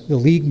courts, the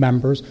League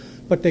members,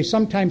 but they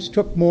sometimes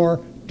took more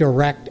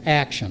direct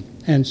action.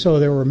 And so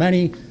there were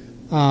many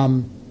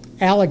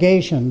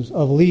allegations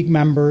of League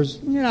members,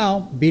 you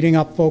know, beating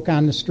up folk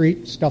on the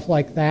street, stuff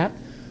like that.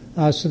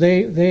 So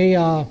they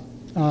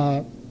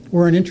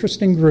were an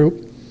interesting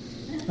group,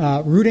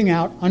 rooting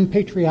out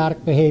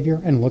unpatriotic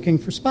behavior and looking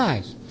for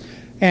spies.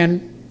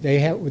 And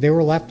they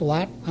were left a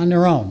lot on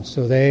their own,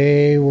 so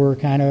they were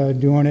kind of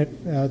doing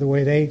it the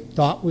way they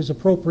thought was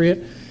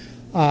appropriate.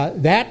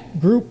 That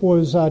group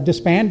was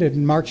disbanded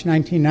in March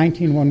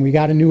 1919 when we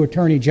got a new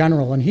attorney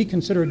general, and he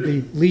considered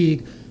the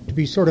League to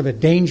be sort of a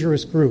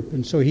dangerous group,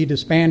 and so he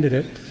disbanded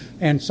it.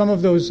 And some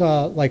of those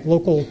like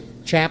local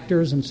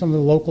chapters and some of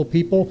the local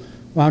people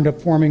wound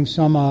up forming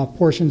some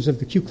portions of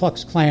the Ku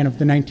Klux Klan of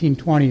the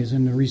 1920s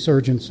and the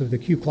resurgence of the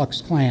Ku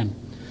Klux Klan.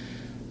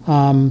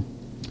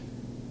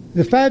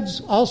 The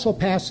feds also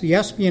passed the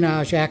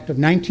Espionage Act of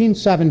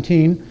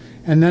 1917,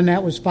 and then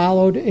that was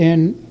followed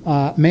in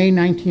May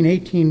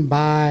 1918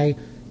 by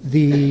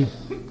the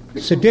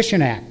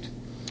Sedition Act.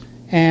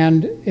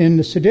 And in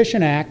the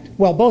Sedition Act,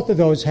 well, both of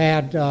those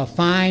had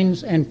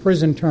fines and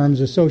prison terms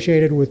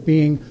associated with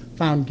being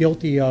found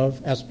guilty of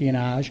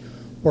espionage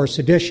or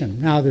sedition.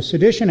 Now, the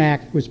Sedition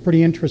Act was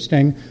pretty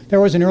interesting.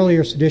 There was an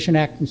earlier Sedition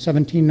Act in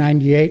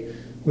 1798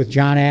 with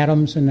John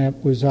Adams, and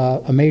that was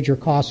a major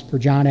cost for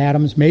John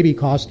Adams, maybe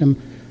cost him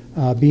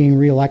being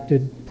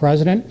reelected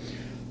president.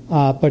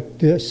 But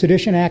the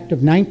Sedition Act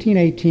of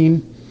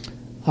 1918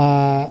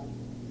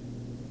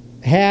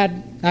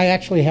 had, I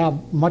actually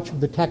have much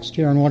of the text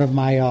here in one of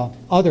my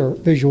other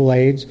visual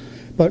aids,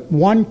 but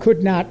one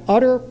could not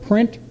utter,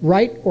 print,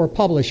 write, or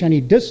publish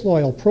any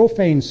disloyal,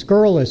 profane,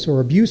 scurrilous, or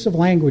abusive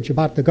language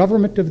about the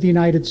government of the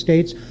United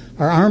States,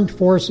 our armed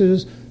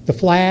forces, the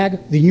flag,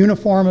 the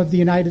uniform of the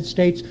United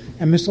States,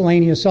 and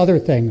miscellaneous other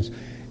things.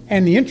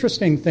 And the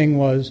interesting thing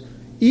was,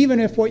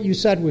 even if what you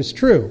said was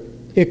true,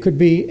 it could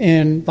be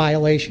in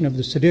violation of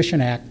the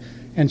Sedition Act.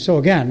 And so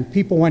again,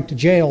 people went to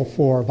jail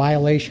for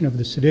violation of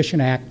the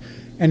Sedition Act,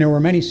 and there were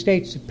many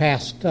states that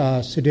passed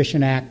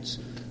Sedition Acts,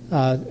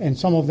 and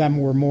some of them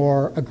were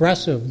more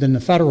aggressive than the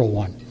federal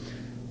one.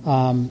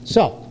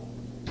 So,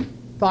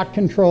 thought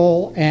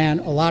control and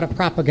a lot of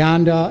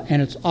propaganda,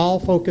 and it's all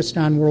focused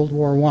on World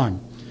War I.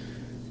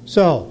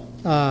 So,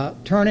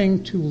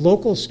 turning to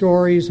local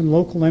stories and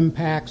local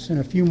impacts and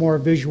a few more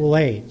visual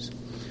aids.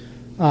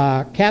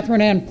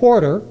 Catherine Ann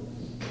Porter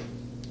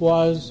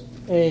was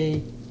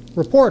a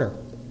reporter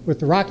with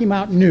the Rocky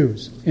Mountain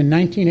News in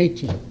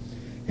 1918.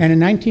 And in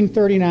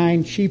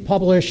 1939, she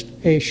published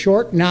a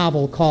short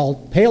novel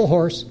called Pale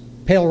Horse,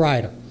 Pale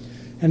Rider.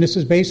 And this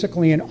is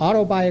basically an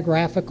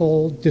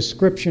autobiographical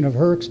description of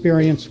her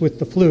experience with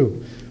the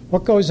flu.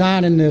 What goes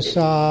on in this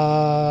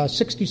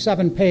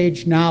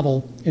 67-page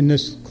novel, in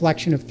this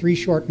collection of 3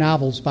 short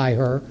novels by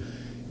her,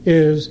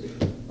 is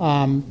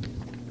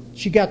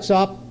she gets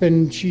up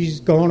and she's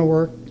going to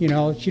work. You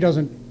know, she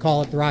doesn't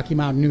call it the Rocky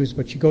Mountain News,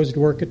 but she goes to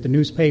work at the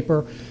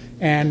newspaper,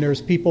 and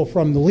there's people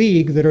from the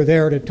league that are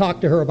there to talk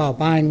to her about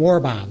buying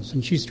war bonds.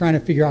 And she's trying to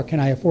figure out, can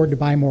I afford to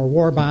buy more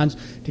war bonds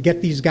to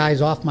get these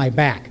guys off my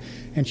back?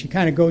 And she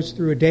kind of goes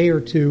through a day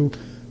or two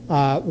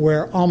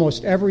where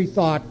almost every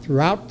thought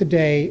throughout the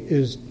day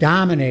is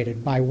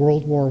dominated by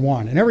World War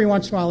I. And every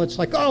once in a while it's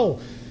like, oh,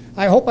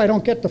 I hope I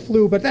don't get the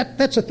flu, but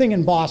that's a thing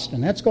in Boston.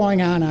 That's going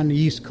on the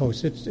East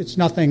Coast. It's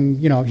nothing,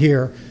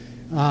 here.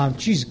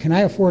 Geez, can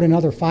I afford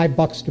another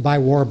 $5 to buy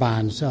war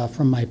bonds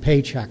from my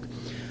paycheck?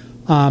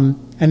 And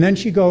then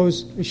she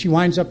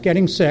winds up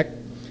getting sick,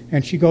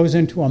 and she goes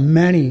into a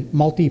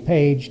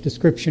multi-page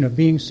description of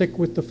being sick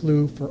with the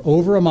flu for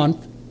over a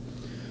month.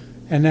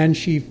 And then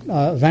she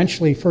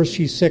eventually, first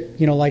she's sick,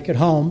 like at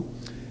home,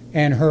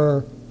 and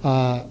her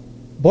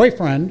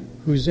boyfriend,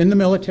 who's in the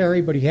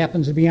military, but he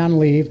happens to be on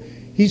leave,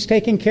 he's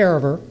taking care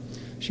of her.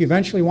 She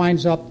eventually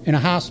winds up in a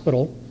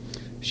hospital.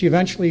 She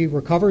eventually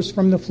recovers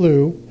from the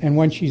flu, and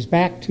when she's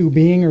back to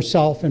being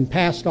herself and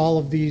past all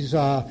of these,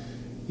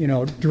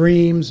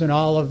 dreams and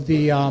all of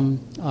the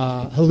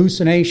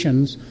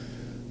hallucinations,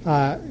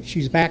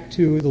 she's back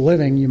to the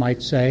living, you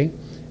might say,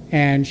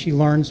 and she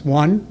learns,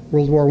 1,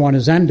 World War I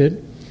has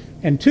ended,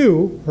 and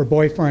 2, her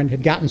boyfriend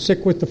had gotten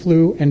sick with the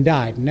flu and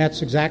died. And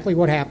that's exactly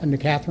what happened to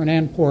Catherine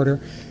Ann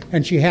Porter.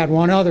 And she had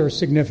one other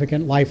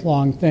significant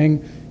lifelong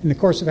thing. In the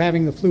course of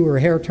having the flu, her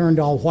hair turned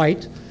all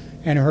white,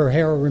 and her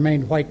hair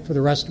remained white for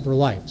the rest of her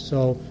life.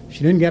 So she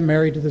didn't get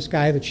married to this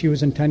guy that she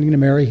was intending to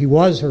marry. He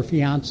was her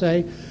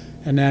fiancé,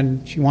 and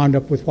then she wound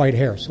up with white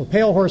hair. So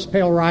Pale Horse,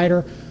 Pale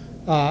Rider,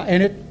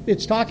 and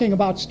it's talking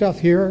about stuff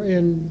here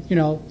in,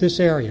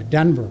 this area,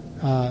 Denver,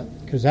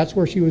 because that's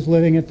where she was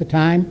living at the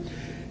time.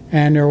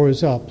 And there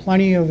was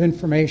plenty of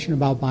information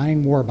about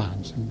buying war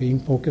bonds and being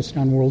focused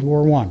on World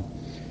War I.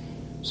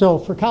 So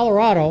for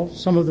Colorado,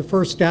 some of the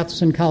first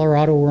deaths in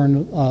Colorado were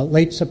in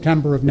late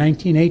September of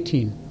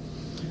 1918.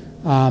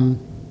 On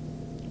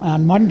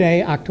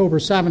Monday, October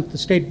 7th, the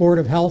State Board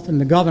of Health and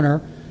the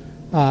governor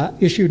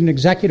issued an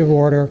executive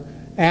order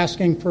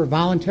asking for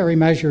voluntary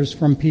measures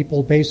from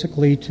people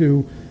basically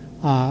to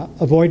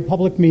avoid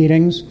public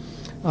meetings,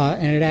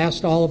 and it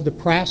asked all of the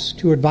press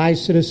to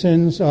advise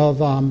citizens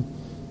of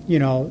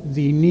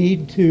the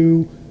need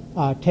to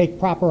take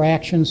proper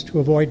actions to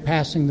avoid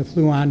passing the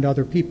flu on to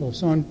other people.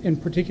 So in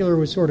particular, it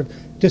was sort of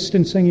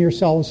distancing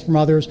yourselves from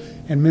others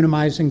and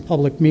minimizing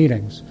public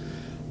meetings.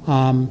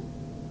 And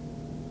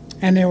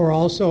they were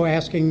also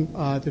asking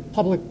that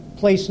public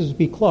places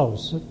be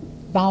closed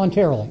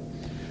voluntarily.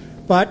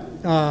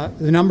 But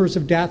the numbers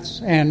of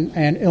deaths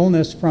and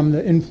illness from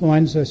the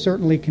influenza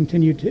certainly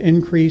continued to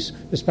increase,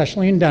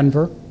 especially in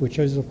Denver, which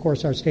is, of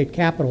course, our state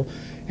capital.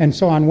 And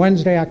so on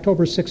Wednesday,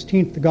 October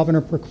 16th, the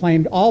governor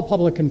proclaimed all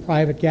public and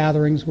private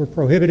gatherings were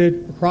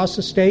prohibited across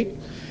the state.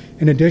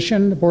 In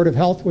addition, the Board of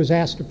Health was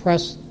asked the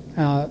press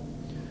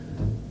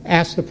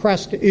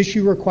to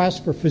issue requests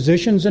for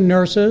physicians and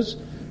nurses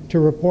to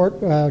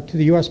report to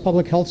the U.S.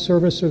 Public Health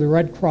Service or the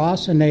Red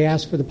Cross, and they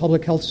asked for the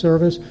Public Health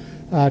Service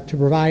to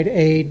provide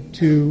aid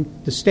to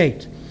the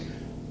state.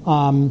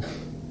 For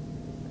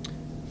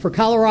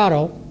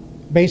Colorado,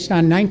 based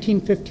on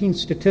 1915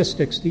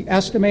 statistics, the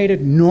estimated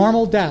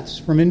normal deaths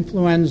from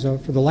influenza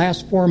for the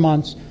last 4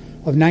 months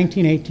of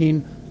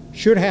 1918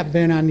 should have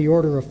been on the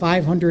order of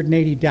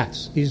 580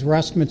 deaths. These were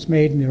estimates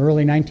made in the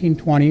early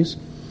 1920s.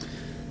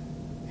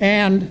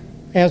 And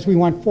as we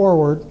went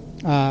forward,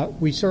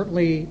 we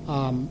certainly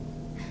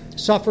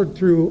suffered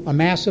through a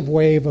massive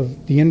wave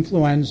of the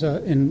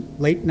influenza in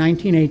late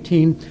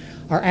 1918.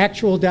 Our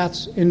actual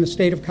deaths in the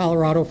state of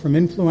Colorado from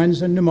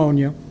influenza and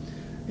pneumonia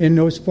in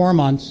those 4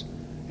 months,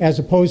 as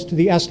opposed to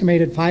the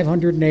estimated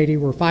 580,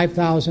 were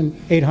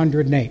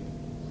 5,808.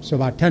 So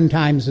about 10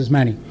 times as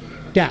many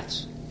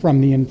deaths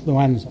from the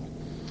influenza.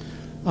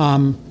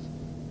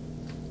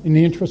 In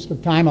the interest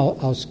of time,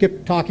 I'll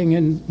skip talking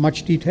in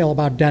much detail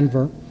about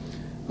Denver.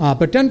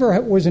 But Denver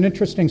was an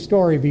interesting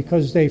story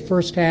because they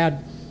first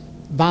had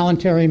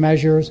voluntary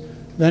measures,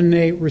 then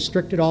they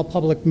restricted all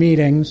public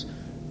meetings,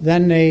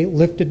 then they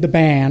lifted the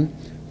ban,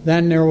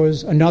 then there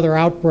was another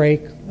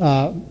outbreak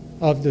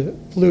of the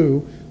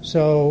flu,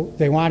 so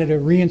they wanted to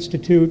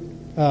reinstitute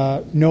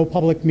no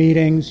public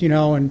meetings,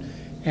 and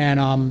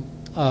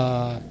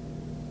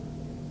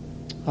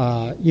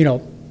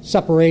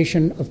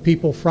separation of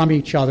people from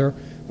each other.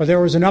 But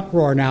there was an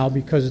uproar now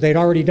because they'd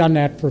already done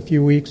that for a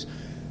few weeks.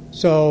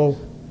 So,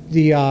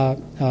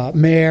 the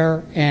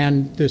mayor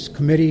and this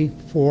committee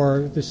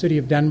for the city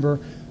of Denver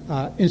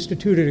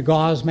instituted a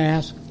gauze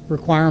mask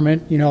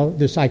requirement,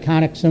 this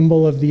iconic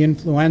symbol of the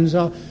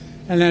influenza.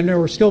 And then there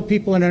were still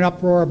people in an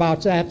uproar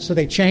about that, so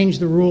they changed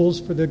the rules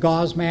for the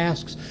gauze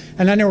masks.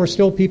 And then there were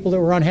still people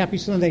that were unhappy,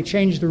 so then they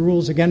changed the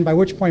rules again, by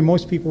which point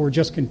most people were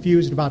just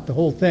confused about the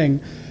whole thing.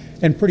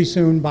 And pretty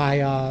soon,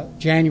 by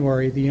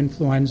January, the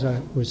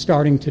influenza was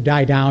starting to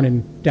die down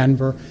in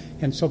Denver.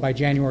 And so by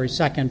January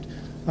 2nd,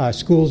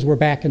 schools were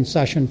back in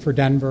session for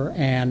Denver,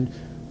 and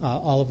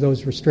all of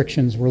those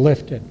restrictions were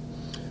lifted.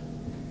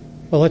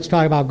 Well, let's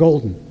talk about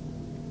Golden.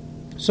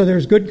 So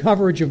there's good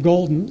coverage of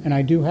Golden, and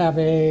I do have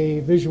a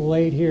visual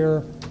aid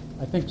here,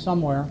 I think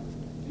somewhere,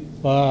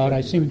 but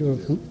I seem to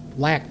have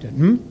lacked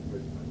it.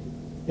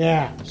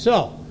 Yeah,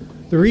 so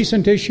the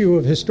recent issue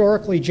of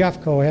Historically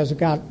Jeffco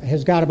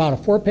has got about a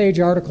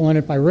 4-page article in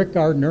it by Rick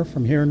Gardner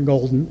from here in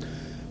Golden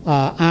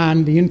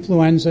on the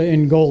influenza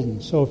in Golden.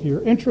 So if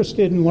you're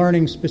interested in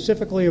learning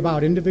specifically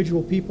about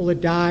individual people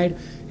that died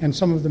and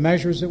some of the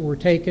measures that were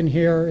taken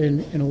here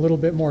in a little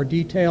bit more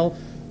detail,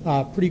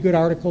 pretty good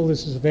article.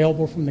 This is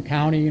available from the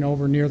county,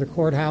 over near the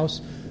courthouse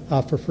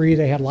for free.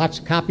 They had lots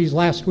of copies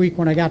last week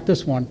when I got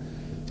this one.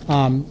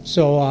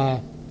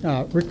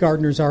 Rick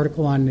Gardner's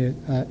article on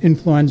the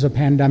influenza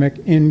pandemic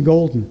in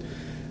Golden.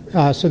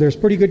 So there's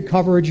pretty good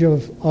coverage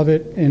of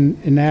it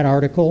in that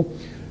article.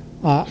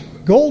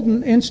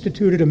 Golden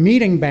instituted a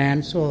meeting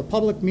ban, so a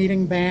public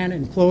meeting ban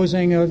and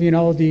closing of,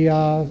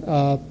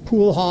 the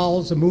pool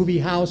halls, the movie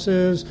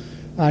houses,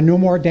 no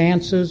more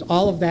dances,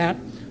 all of that.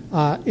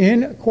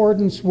 In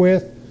accordance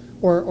with,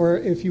 or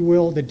if you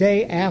will, the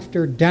day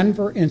after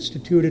Denver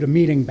instituted a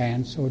meeting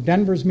ban. So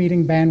Denver's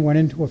meeting ban went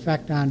into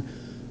effect on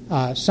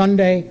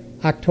Sunday,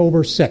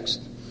 October 6th.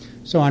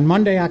 So on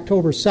Monday,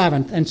 October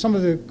 7th, and some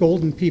of the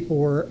Golden people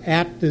were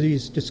at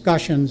these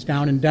discussions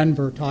down in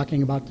Denver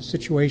talking about the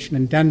situation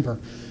in Denver.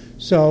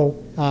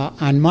 So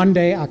on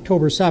Monday,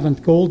 October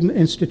 7th, Golden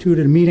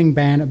instituted a meeting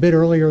ban a bit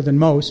earlier than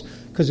most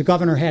because the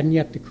governor hadn't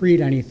yet decreed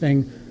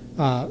anything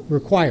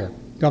required.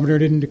 Governor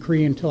didn't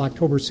decree until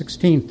October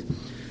 16th.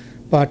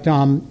 But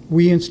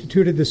we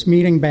instituted this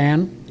meeting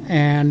ban,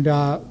 and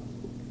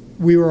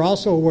we were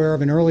also aware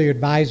of an early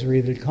advisory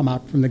that had come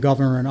out from the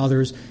governor and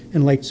others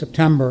in late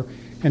September,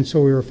 and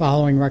so we were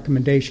following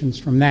recommendations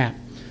from that.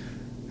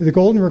 The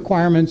Golden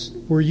requirements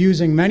were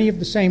using many of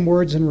the same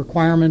words and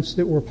requirements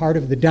that were part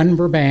of the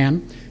Denver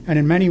ban, and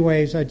in many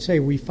ways I'd say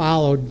we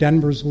followed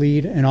Denver's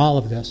lead in all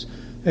of this,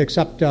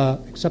 except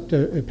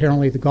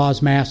apparently the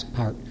gauze mask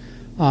part.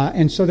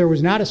 And so there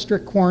was not a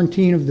strict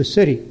quarantine of the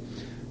city.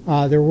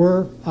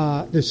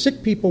 The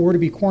sick people were to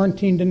be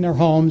quarantined in their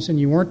homes, and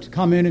you weren't to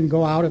come in and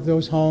go out of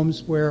those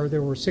homes where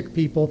there were sick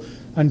people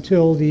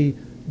until the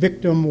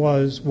victim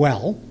was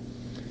well.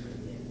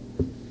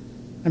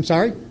 I'm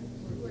sorry?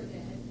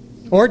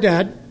 Or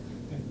dead.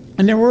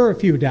 And there were a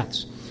few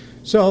deaths.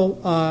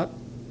 So,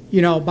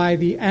 by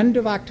the end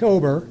of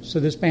October, so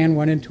this ban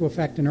went into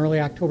effect in early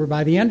October,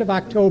 by the end of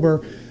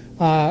October,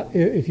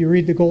 if you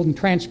read the Golden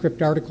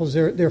transcript articles,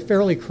 they're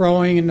fairly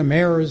crowing, and the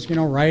mayor is,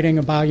 writing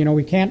about,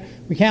 we can't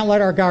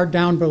let our guard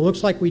down, but it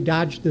looks like we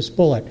dodged this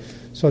bullet.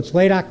 So it's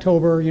late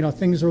October,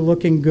 things are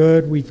looking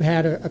good. We've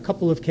had a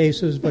couple of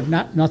cases, but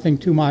nothing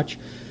too much.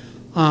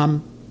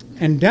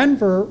 And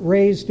Denver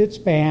raised its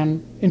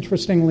ban,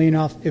 interestingly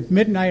enough, at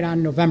midnight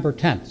on November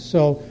 10th.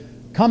 So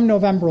come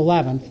November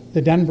 11th,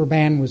 the Denver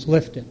ban was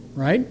lifted,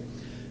 right?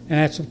 And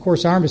that's, of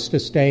course,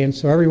 Armistice Day, and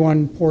so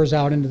everyone pours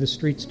out into the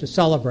streets to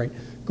celebrate.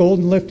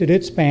 Golden lifted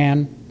its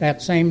ban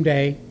that same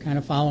day, kind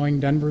of following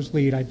Denver's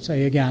lead, I'd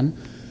say again.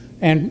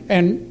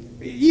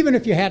 And even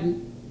if you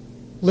hadn't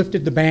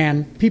lifted the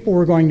ban, people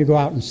were going to go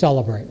out and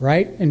celebrate,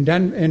 right?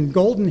 In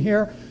Golden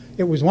here,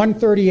 it was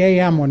 1:30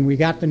 a.m. when we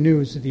got the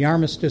news that the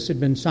armistice had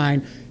been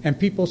signed, and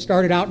people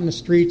started out in the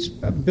streets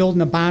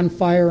building a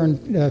bonfire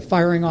and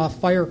firing off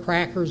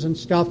firecrackers and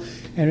stuff.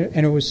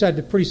 And it was said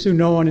that pretty soon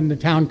no one in the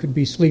town could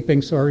be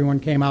sleeping, so everyone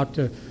came out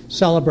to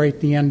celebrate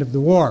the end of the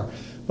war.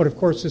 But of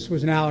course, this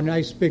was now a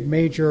nice, big,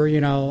 major,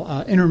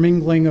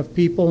 intermingling of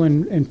people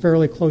in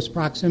fairly close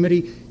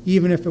proximity,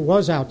 even if it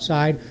was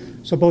outside.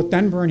 So both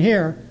Denver and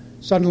here,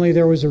 suddenly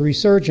there was a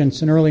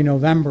resurgence in early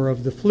November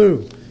of the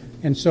flu.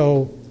 And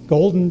so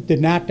Golden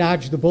did not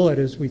dodge the bullet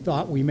as we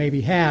thought we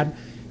maybe had.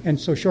 And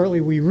so shortly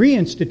we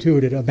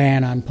reinstituted a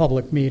ban on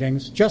public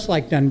meetings, just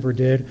like Denver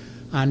did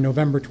on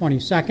November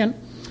 22nd.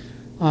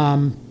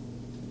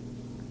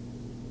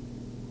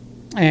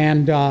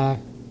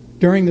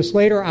 During this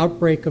later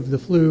outbreak of the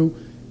flu,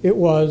 it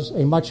was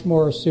a much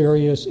more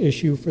serious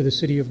issue for the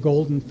city of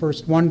Golden.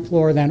 First one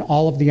floor, then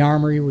all of the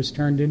armory was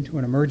turned into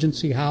an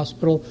emergency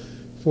hospital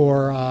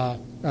for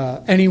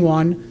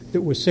anyone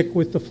that was sick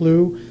with the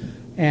flu.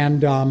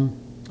 And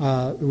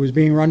it was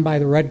being run by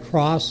the Red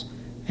Cross,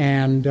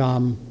 and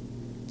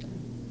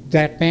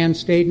that ban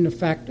stayed in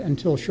effect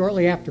until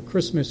shortly after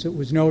Christmas. It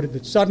was noted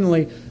that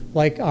suddenly,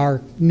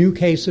 our new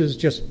cases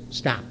just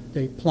stopped.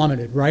 They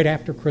plummeted right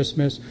after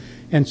Christmas.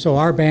 And so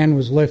our ban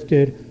was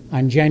lifted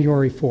on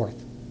January 4th,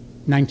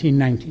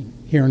 1919,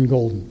 here in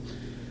Golden.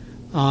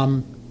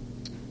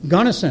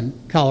 Gunnison,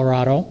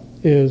 Colorado,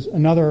 is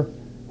another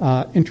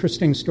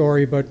interesting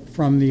story, but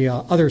from the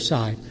other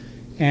side.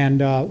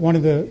 And one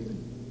of the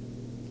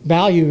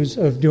values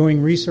of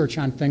doing research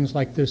on things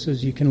like this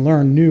is you can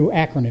learn new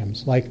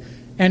acronyms like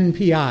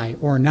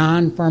NPI, or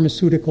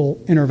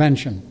non-pharmaceutical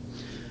intervention.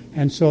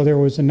 And so there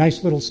was a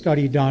nice little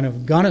study done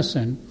of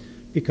Gunnison,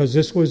 because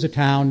this was a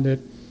town that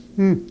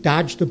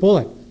dodged a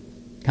bullet,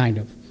 kind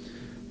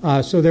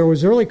of. So there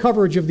was early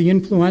coverage of the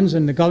influenza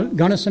in the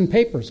Gunnison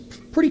papers.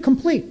 Pretty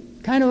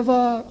complete, kind of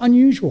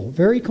unusual,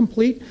 very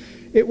complete.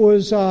 It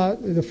was,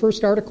 the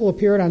first article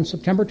appeared on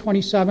September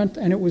 27th,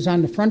 and it was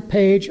on the front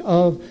page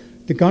of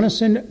the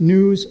Gunnison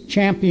News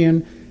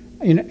Champion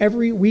in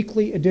every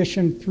weekly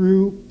edition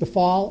through the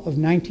fall of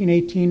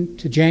 1918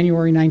 to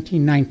January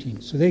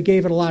 1919. So they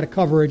gave it a lot of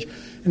coverage,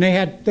 and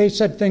they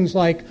said things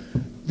like,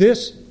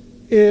 "This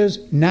is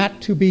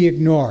not to be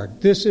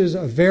ignored. This is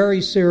a very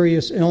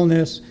serious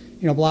illness,"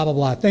 blah, blah,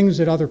 blah, things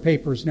that other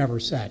papers never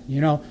said.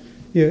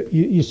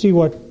 You see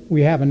what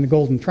we have in the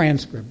Golden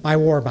Transcript, buy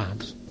war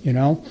bonds,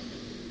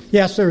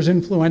 Yes, there's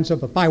influenza,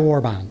 but buy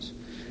war bonds.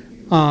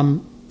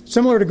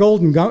 Similar to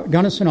Golden,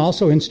 Gunnison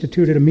also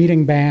instituted a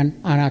meeting ban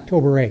on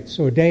October 8th,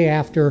 so a day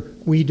after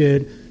we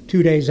did,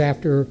 2 days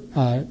after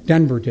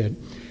Denver did.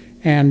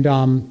 And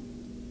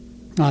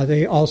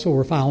they also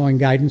were following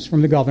guidance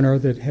from the governor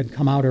that had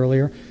come out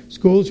earlier.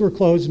 Schools were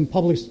closed and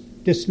public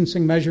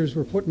distancing measures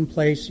were put in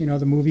place.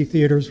 The movie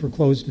theaters were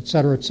closed, et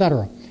cetera, et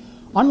cetera.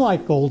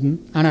 Unlike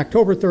Golden, on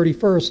October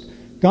 31st,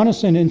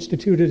 Gunnison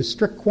instituted a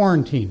strict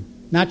quarantine,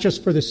 not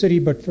just for the city,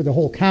 but for the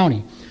whole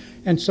county.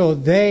 And so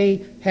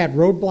they had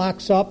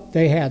roadblocks up,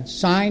 they had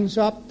signs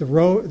up, the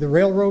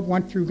railroad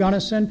went through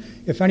Gunnison.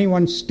 If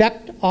anyone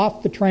stepped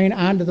off the train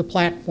onto the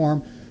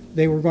platform,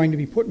 they were going to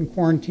be put in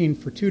quarantine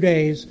for 2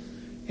 days.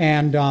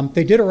 And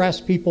they did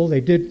arrest people,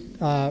 they did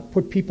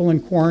put people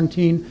in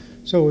quarantine,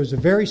 so it was a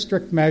very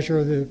strict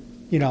measure.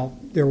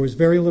 There was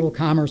very little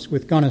commerce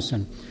with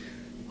Gunnison.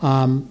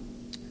 And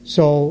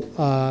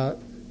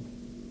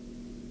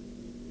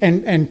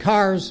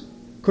cars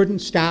couldn't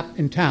stop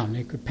in town.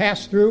 They could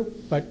pass through,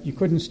 but you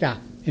couldn't stop.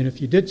 And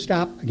if you did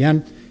stop,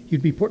 again,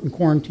 you'd be put in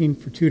quarantine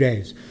for 2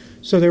 days.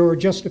 So there were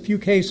just a few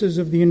cases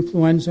of the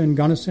influenza in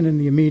Gunnison in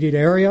the immediate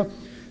area.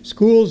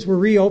 Schools were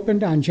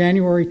reopened on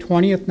January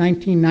 20th,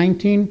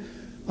 1919,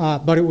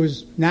 but it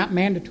was not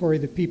mandatory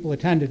that people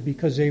attended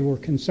because they were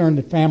concerned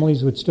that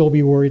families would still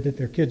be worried that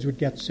their kids would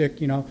get sick,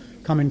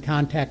 come in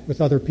contact with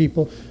other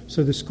people.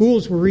 So the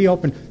schools were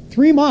reopened.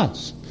 3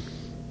 months,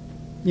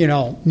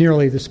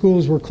 nearly, the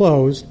schools were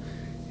closed.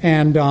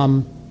 And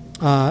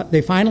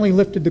they finally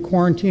lifted the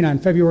quarantine on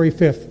February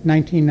 5th,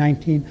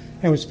 1919,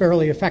 and it was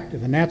fairly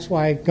effective. And that's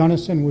why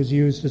Gunnison was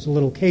used as a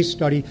little case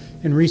study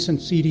in recent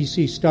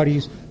CDC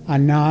studies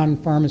on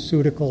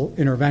non-pharmaceutical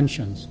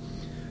interventions.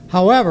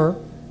 However,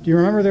 do you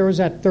remember there was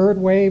that third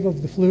wave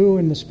of the flu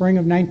in the spring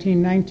of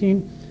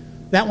 1919?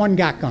 That one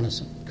got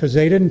Gunnison because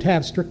they didn't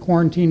have strict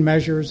quarantine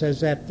measures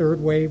as that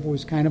third wave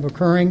was kind of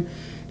occurring.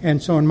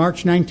 And so in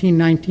March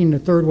 1919, the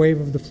third wave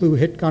of the flu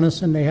hit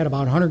Gunnison. They had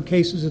about 100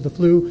 cases of the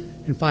flu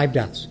and 5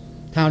 deaths,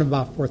 a town of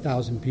about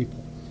 4,000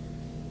 people.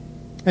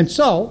 And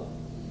so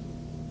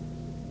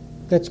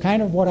that's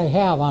kind of what I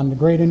have on the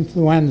great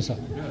influenza.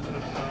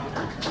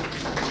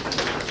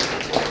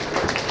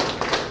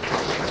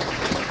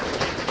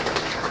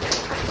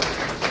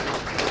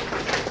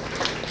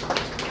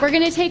 We're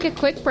going to take a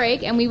quick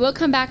break, and we will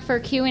come back for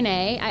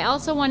Q&A. I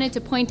also wanted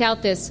to point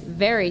out this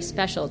very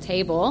special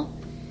table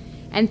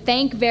and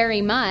thank very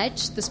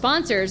much the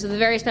sponsors of the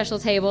very special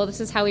table. This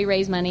is how we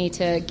raise money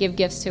to give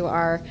gifts to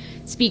our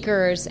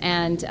speakers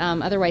and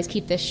otherwise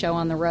keep this show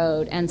on the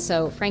road. And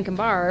so Frank and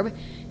Barb,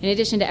 in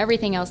addition to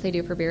everything else they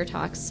do for Beer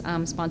Talks,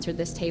 sponsored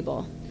this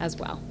table as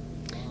well.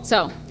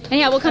 So,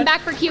 anyhow, we'll come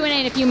back for Q&A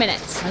in a few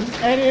minutes.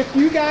 And if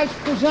you guys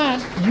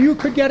present, you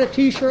could get a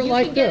T-shirt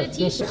like this.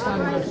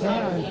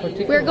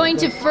 We're going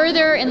to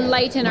further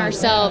enlighten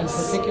ourselves.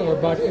 In particular,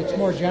 but it's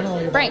more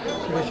generally about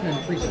tradition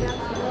and priesthood.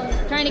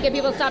 Trying to get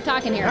people to stop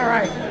talking here. All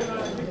right.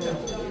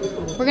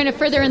 We're going to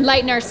further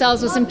enlighten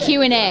ourselves with some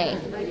Q&A.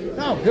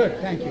 Oh, good.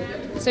 Thank you.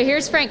 So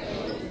here's Frank.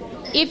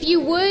 If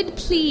you would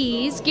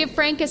please give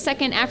Frank a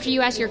second after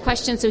you ask your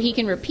question so he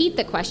can repeat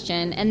the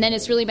question, and then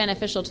it's really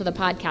beneficial to the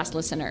podcast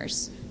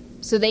listeners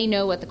so they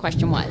know what the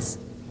question was.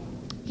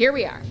 Here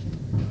we are.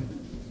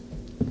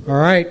 All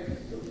right.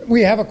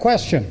 We have a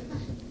question.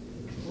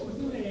 What was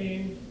the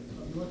name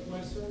of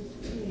Northwestern's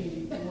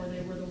team before they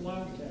were the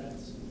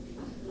Wildcats?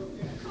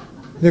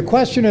 The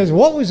question is,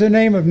 what was the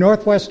name of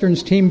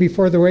Northwestern's team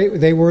before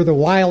they were the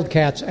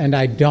Wildcats? And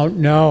I don't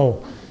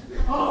know.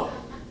 Oh!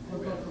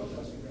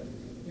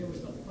 It was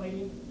the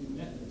Fighting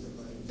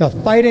Methodists. The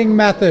Fighting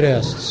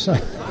Methodists.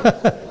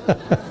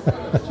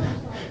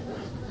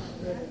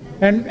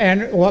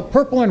 And what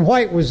purple and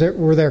white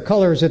were their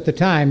colors at the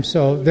time,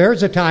 so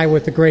there's a tie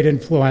with the great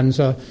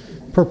influenza,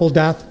 Purple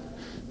Death.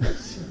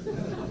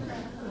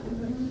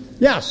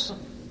 Yes?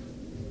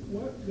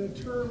 What the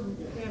term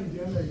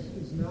pandemic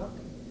is not,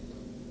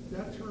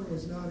 that term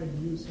was not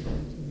in use in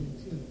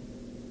 1918.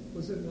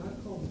 Was it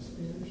not called the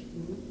Spanish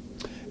flu?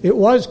 It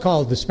was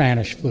called the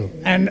Spanish flu.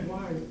 And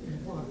Why?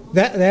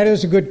 that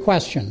is a good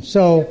question.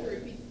 So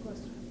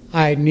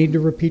I need to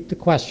repeat the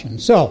question.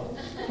 So,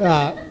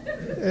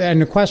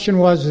 and the question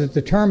was that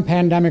the term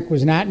pandemic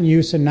was not in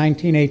use in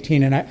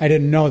 1918, and I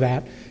didn't know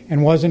that,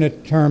 and wasn't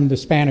it termed the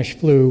Spanish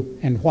flu,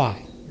 and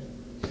why?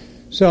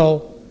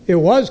 So it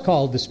was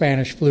called the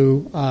Spanish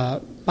flu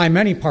by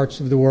many parts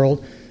of the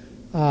world,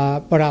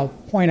 but I'll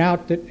point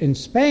out that in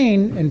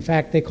Spain, in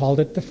fact, they called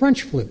it the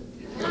French flu.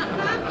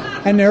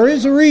 And there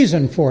is a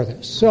reason for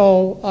this.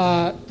 So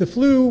the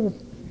flu,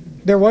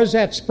 there was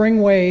that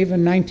spring wave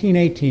in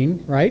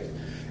 1918, right?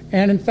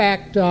 And in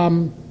fact,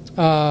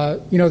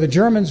 the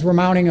Germans were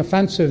mounting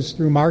offensives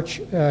through March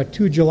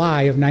to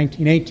July of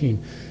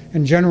 1918.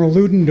 And General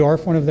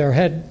Ludendorff, one of their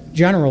head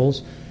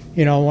generals,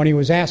 when he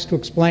was asked to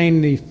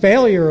explain the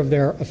failure of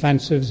their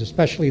offensives,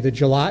 especially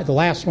the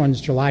last ones,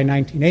 July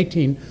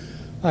 1918,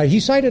 he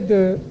cited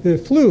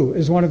the flu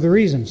as one of the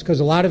reasons, because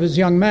a lot of his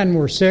young men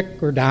were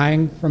sick or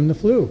dying from the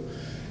flu.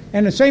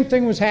 And the same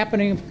thing was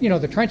happening,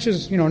 the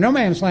trenches, no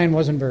man's land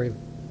wasn't very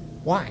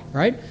wide,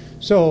 right?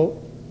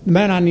 So the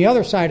men on the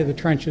other side of the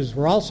trenches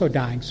were also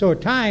dying. So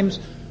at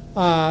times,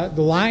 the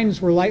lines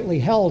were lightly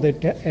held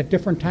at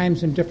different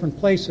times in different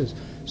places.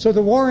 So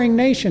the warring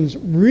nations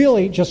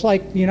really, just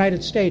like the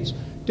United States,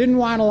 didn't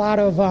want a lot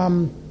of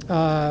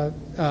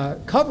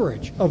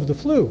coverage of the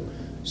flu.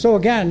 So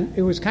again,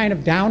 it was kind of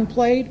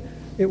downplayed.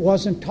 It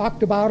wasn't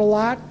talked about a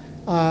lot.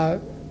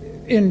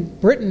 In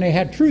Britain, they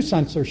had true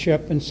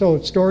censorship, and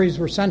so stories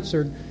were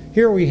censored.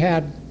 Here we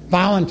had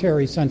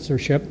voluntary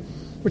censorship,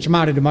 which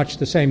amounted to much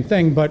the same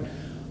thing, but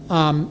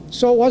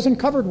so it wasn't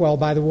covered well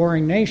by the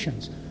warring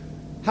nations.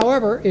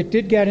 However, it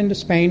did get into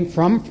Spain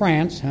from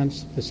France,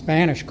 hence the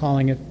Spanish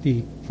calling it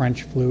the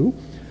French flu.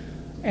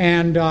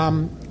 And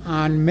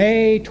on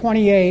May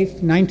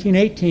 28th,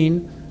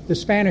 1918, the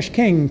Spanish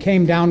king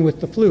came down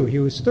with the flu. He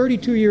was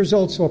 32 years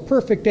old, so a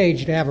perfect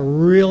age to have a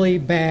really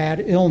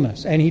bad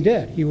illness. And he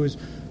did. He was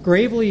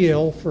gravely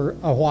ill for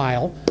a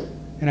while,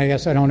 and I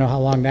guess I don't know how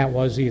long that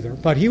was either.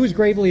 But he was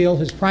gravely ill.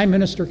 His prime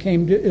minister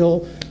came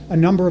ill. A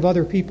number of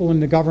other people in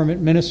the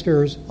government,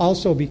 ministers,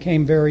 also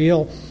became very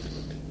ill.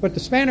 But the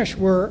Spanish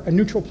were a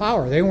neutral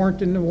power. They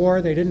weren't in the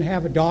war. They didn't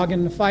have a dog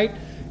in the fight.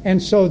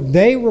 And so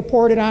they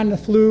reported on the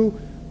flu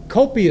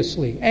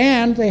copiously.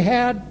 And they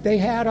had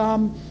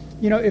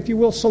if you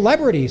will,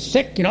 celebrities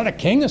sick. The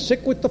king is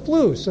sick with the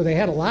flu. So they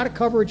had a lot of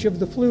coverage of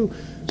the flu.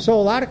 So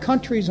a lot of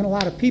countries and a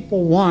lot of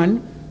people,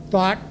 one,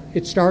 thought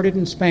it started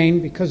in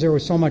Spain because there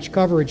was so much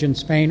coverage in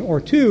Spain,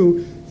 or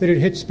two, that it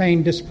hit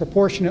Spain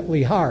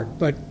disproportionately hard.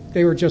 But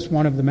they were just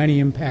one of the many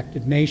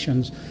impacted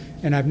nations,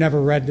 and I've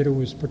never read that it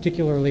was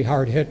particularly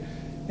hard hit.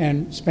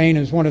 And Spain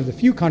is one of the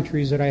few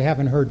countries that I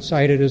haven't heard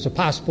cited as a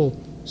possible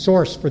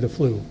source for the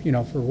flu,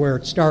 for where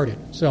it started.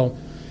 So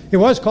it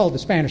was called the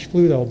Spanish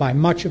flu, though, by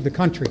much of the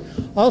country.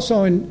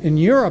 Also in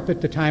Europe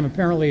at the time,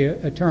 apparently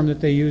a term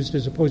that they used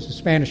as opposed to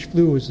Spanish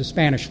flu was the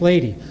Spanish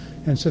lady.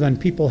 And so then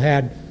people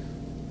had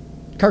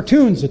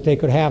cartoons that they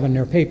could have in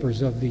their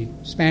papers of the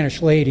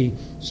Spanish lady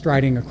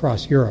striding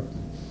across Europe.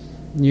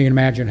 And you can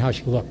imagine how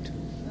she looked.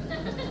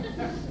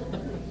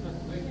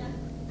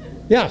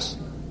 Yes?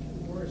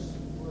 Were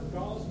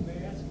gauze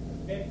masks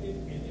effective,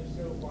 and if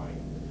so, why?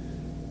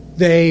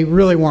 They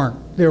really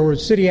weren't. There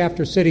was city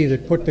after city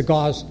that put the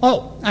gauze...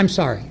 Oh, I'm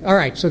sorry. All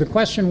right, so the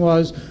question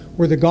was,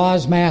 were the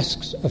gauze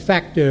masks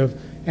effective,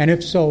 and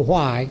if so,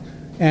 why?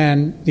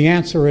 And the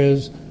answer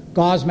is,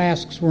 gauze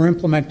masks were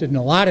implemented in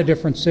a lot of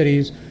different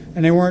cities,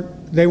 and they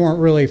weren't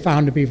really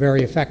found to be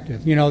very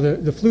effective.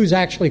 The flu's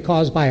actually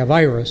caused by a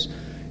virus,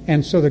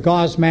 and so the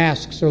gauze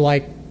masks are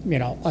like,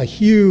 a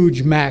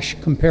huge mesh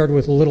compared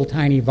with a little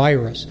tiny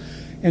virus.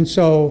 And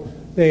so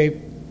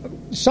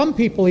some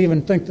people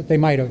even think that they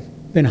might have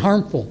been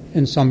harmful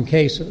in some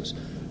cases.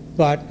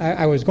 But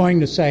I was going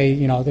to say,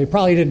 they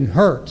probably didn't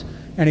hurt,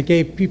 and it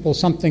gave people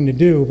something to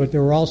do, but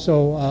there were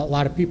also a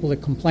lot of people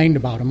that complained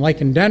about them. Like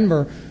in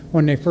Denver,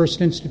 when they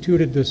first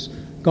instituted this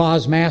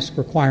gauze mask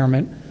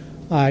requirement,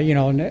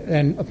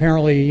 and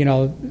apparently,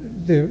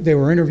 they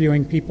were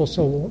interviewing people,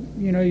 so,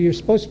 you're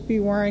supposed to be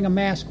wearing a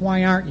mask,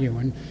 why aren't you?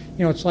 And,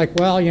 it's like,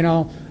 well,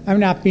 I'm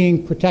not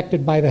being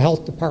protected by the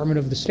health department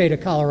of the state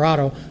of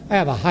Colorado. I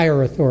have a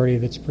higher authority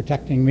that's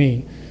protecting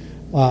me.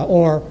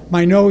 Or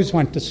my nose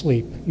went to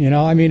sleep,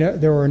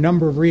 there were a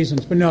number of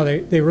reasons, but no,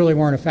 they really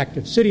weren't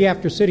effective. City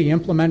after city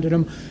implemented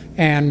them,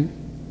 and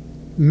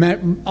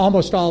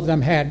almost all of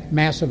them had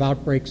massive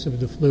outbreaks of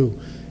the flu.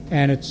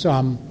 And it's,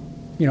 a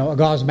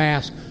gauze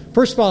mask.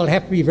 First of all, it'd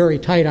have to be very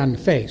tight on the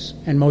face,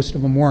 and most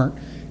of them weren't.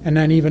 And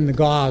then even the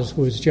gauze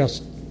was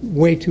just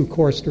way too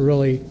coarse to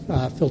really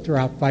filter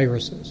out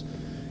viruses.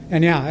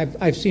 And yeah,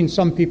 I've seen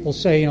some people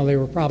say, they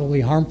were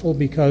probably harmful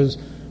because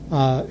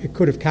it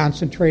could have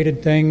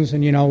concentrated things,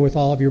 and with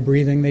all of your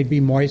breathing, they'd be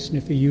moist, and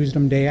if you used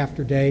them day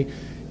after day,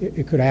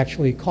 it could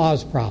actually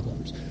cause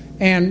problems.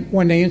 And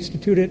when they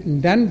instituted it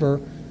in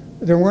Denver,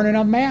 there weren't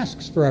enough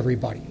masks for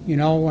everybody.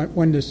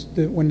 When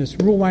this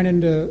rule went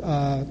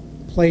into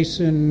place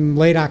in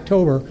late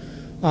October,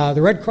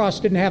 The Red Cross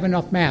didn't have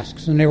enough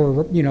masks, and they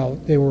were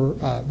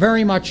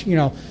very much, we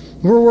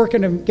were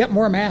working to get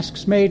more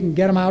masks made and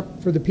get them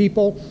out for the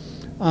people.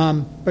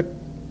 But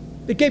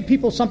it gave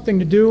people something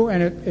to do,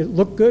 and it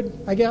looked good,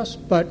 I guess,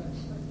 but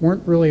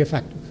weren't really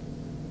effective.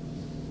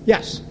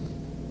 Yes?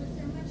 Was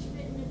there much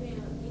written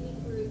about any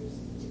groups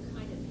to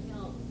kind of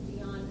help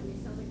beyond,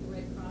 it sounds like the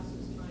Red Cross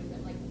was trying to,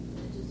 like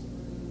religious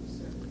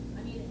groups, or,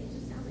 it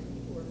just sounds like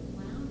people were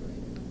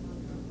floundering.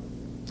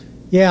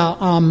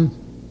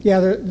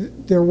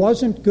 There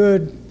wasn't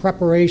good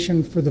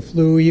preparation for the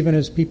flu, even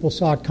as people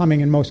saw it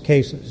coming in most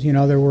cases.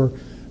 There were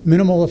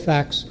minimal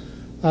effects.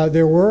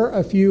 There were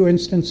a few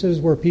instances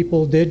where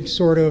people did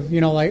sort of,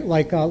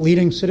 like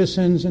leading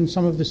citizens in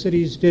some of the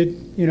cities did,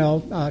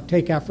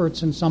 take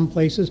efforts in some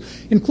places,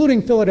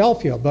 including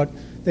Philadelphia. But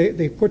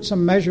they put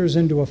some measures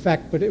into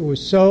effect, but it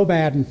was so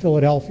bad in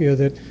Philadelphia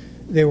that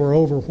they were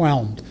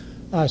overwhelmed.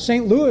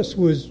 St. Louis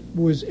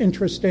was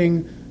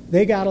interesting.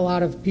 They got a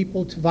lot of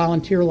people to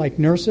volunteer like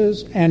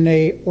nurses, and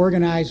they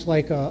organized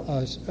like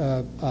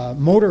a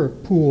motor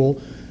pool.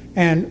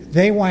 And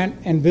they went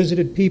and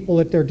visited people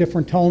at their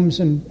different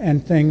homes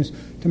and things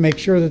to make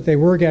sure that they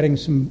were getting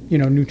some,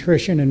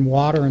 nutrition and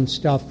water and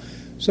stuff.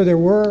 So there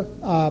were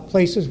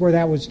places where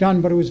that was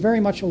done, but it was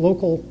very much a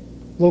local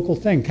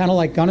thing, kind of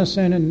like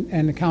Gunnison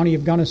and the county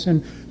of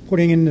Gunnison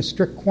putting in the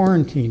strict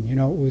quarantine.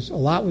 A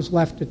lot was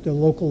left at the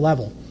local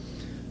level,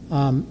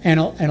 and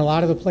a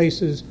lot of the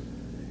places,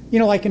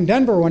 like in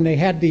Denver when they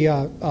had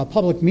the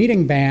public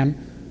meeting ban,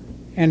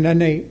 and then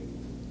they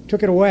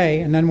took it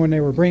away, and then when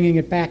they were bringing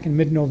it back in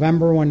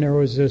mid-November, when there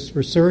was this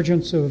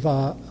resurgence of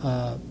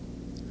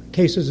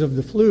cases of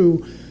the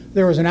flu,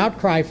 there was an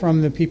outcry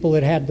from the people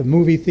that had the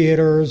movie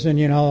theaters and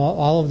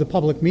all of the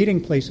public meeting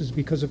places,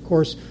 because of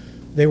course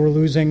they were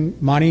losing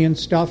money and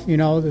stuff.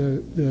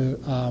 The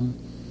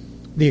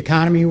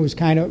economy was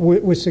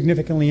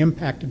significantly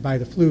impacted by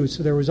the flu,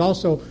 so there was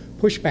also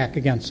pushback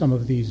against some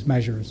of these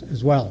measures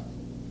as well.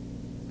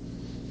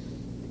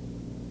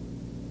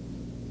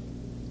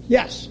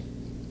 Yes.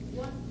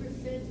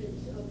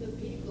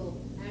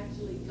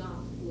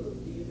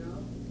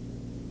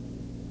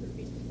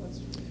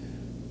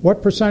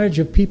 What percentage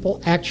of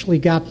people actually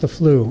got the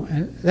flu?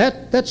 And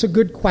that's a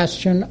good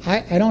question.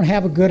 I don't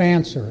have a good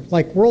answer.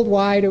 Like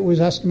worldwide, it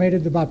was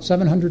estimated about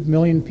 700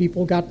 million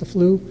people got the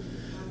flu.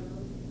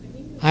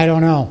 I don't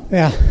know.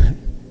 Yeah. I think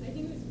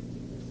it was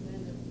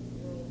 50% of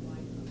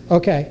worldwide.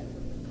 Okay.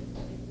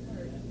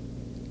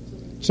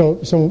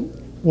 So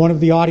one of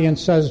the audience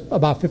says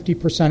about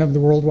 50% of the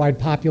worldwide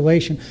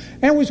population.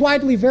 And it was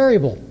widely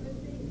variable.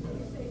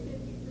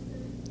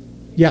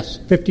 Yes,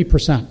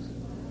 50%.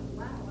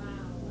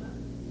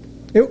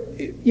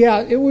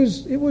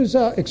 It was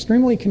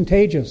extremely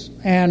contagious,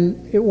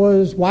 and it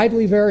was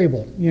widely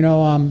variable.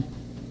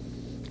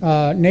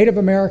 Native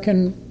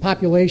American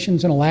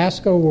populations in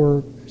Alaska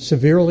were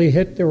severely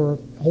hit. There were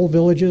whole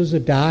villages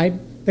that died.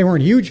 They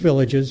weren't huge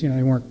villages, they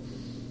weren't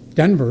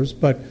Denver's,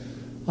 but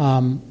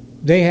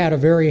they had a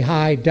very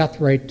high death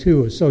rate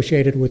too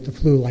associated with the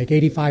flu, like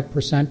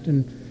 85%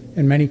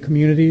 in many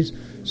communities.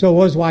 So it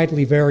was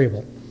widely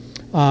variable.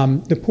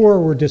 The poor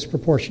were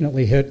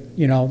disproportionately hit.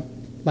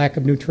 Lack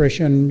of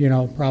nutrition,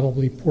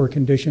 probably poor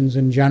conditions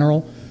in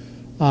general.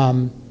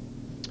 I'm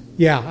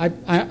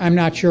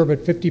not sure,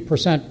 but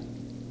 50%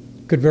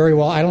 could very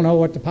well. I don't know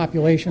what the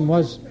population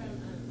was. I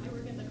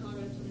work at the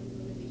Colorado Children's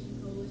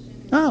Immunization Coalition.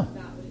 And Oh.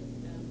 that was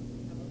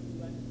probably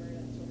what for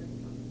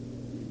children's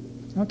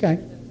hospitals. Okay.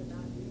 Presented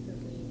that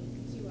recently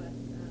to us.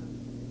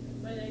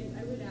 But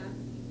I would ask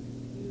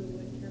you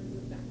in terms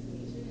of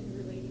vaccination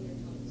and relating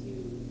your talk to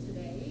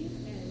today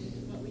and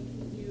what we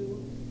can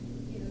do,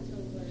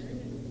 to learn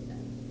and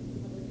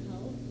public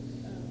health.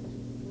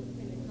 What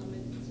kind of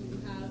comments do you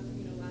have?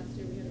 Last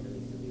year we had a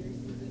really severe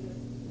season with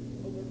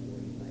over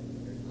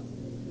 4,500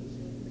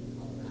 hospitalizations in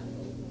Colorado,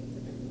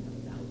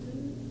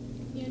 27,000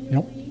 annually.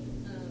 Yep.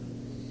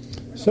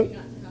 We're So- hoping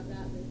not to have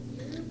that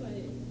this year, but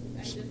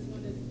I just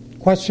wanted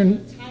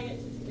Question. to tie it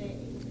to today.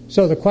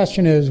 So the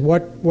question is,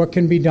 what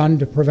can be done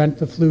to prevent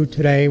the flu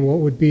today? What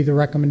would be the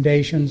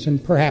recommendations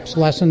and perhaps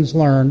lessons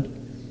learned?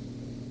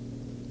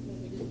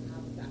 When we didn't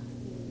have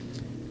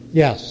vaccine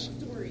Yes.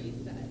 stories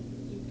that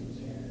you can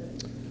share.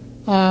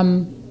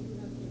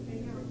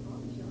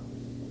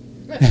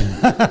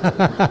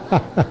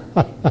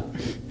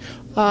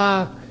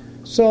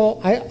 So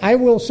I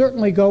will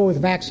certainly go with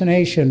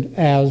vaccination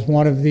as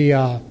one of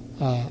the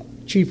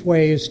chief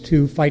ways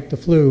to fight the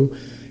flu.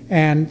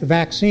 And the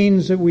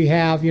vaccines that we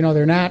have,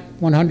 they're not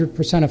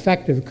 100%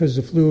 effective because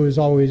the flu is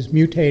always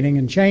mutating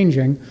and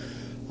changing.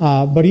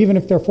 But even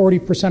if they're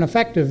 40%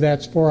 effective,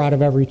 that's 4 out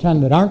of every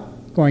 10 that aren't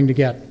going to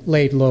get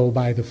laid low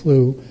by the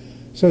flu.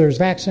 So there's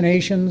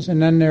vaccinations,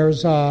 and then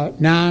there's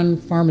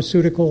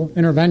non-pharmaceutical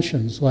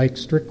interventions like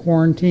strict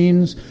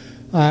quarantines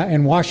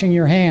and washing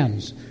your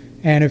hands.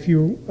 And if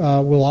you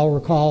will all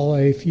recall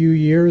a few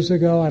years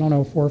ago,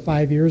 4 or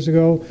 5 years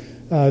ago,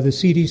 the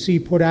CDC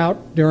put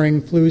out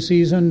during flu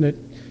season that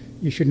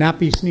you should not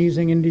be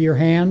sneezing into your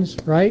hands,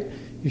 right?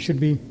 You should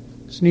be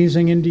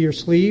sneezing into your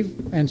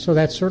sleeve, and so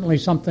that's certainly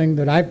something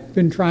that I've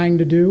been trying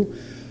to do.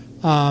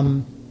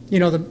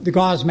 The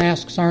gauze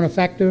masks aren't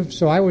effective,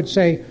 so I would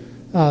say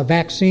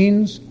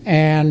vaccines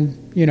and,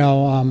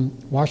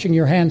 washing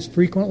your hands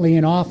frequently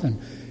and often.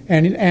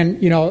 And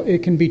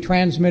it can be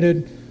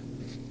transmitted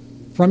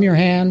from your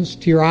hands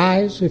to your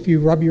eyes if you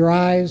rub your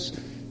eyes,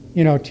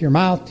 to your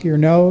mouth, to your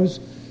nose.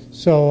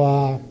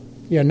 So,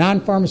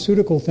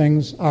 non-pharmaceutical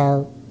things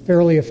are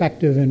fairly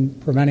effective in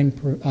preventing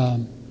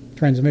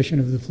transmission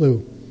of the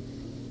flu.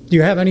 Do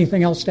you have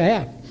anything else to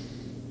add?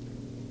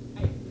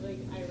 I would agree.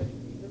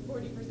 The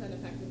 40%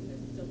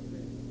 effectiveness still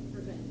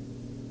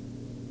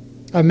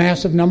prevents A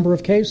massive number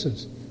of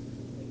cases.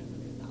 like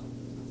 100,000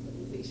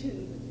 hospitalizations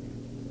and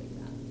things like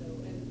that. So,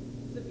 and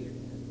severe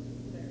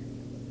very.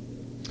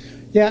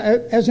 Yeah,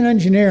 as an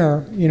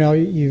engineer,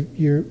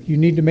 you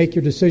need to make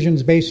your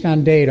decisions based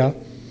on data,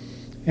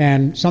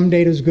 and some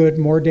data is good,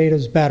 more data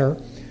is better,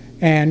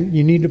 and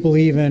you need to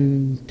believe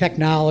in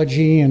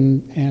technology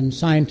and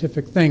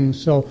scientific things.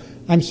 So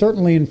I'm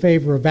certainly in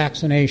favor of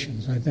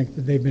vaccinations. I think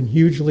that they've been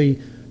hugely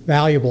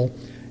valuable,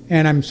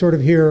 and I'm sort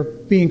of here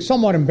being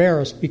somewhat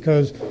embarrassed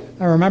because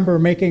I remember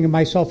making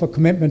myself a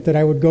commitment that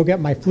I would go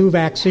get my flu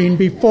vaccine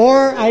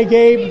before I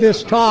gave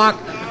this talk,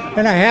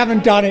 and I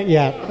haven't done it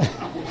yet.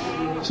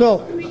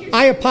 So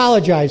I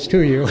apologize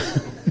to you.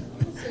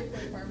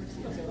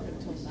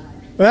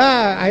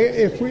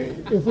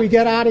 If we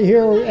get out of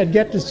here and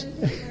get this,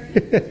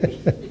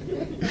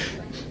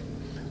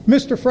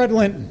 Mr. Fred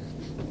Linton.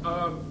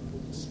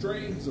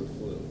 Strains of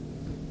flu.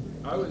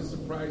 I was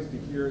surprised to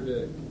hear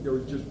that there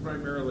was just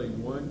primarily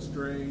one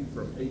strain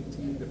from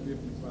 18 to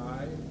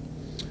 55.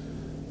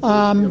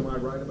 Am I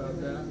right about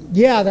that?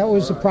 Yeah, that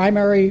was the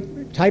primary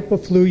type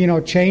of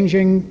flu,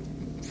 changing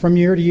from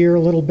year to year a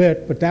little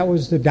bit, but that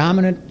was the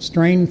dominant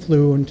strain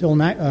flu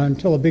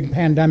until a big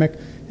pandemic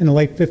in the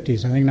late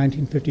 50s, I think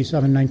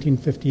 1957,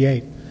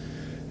 1958.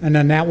 And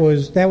then that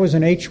was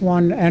an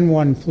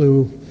H1N1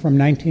 flu from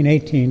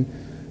 1918,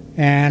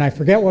 and I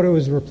forget what it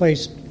was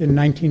replaced in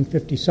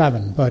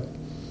 1957, but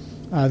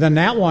then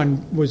that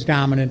one was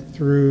dominant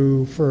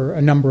for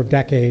a number of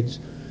decades.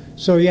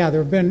 So yeah,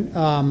 there have been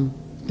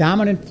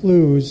dominant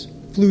flu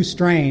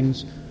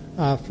strains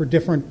for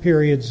different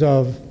periods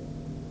of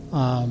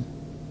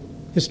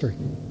history.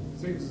 It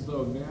seems as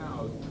though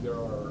now there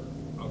are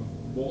a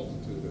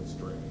multitude of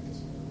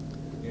strains,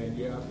 and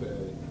you have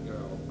to,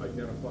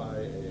 identify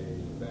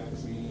a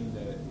vaccine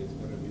that is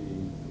going to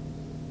be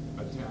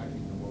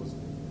attacking the most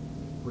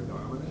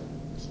predominant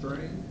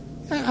strain.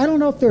 I don't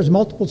know if there's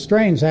multiple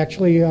strains.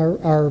 Actually,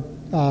 our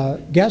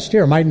guest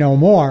here might know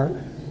more.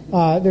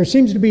 There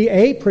seems to be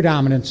a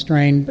predominant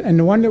strain, and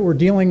the one that we're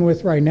dealing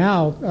with right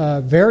now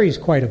varies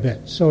quite a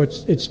bit. So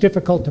it's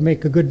difficult to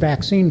make a good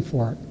vaccine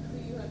for it. So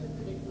you have to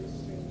predict which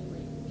strain you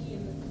might see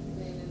in the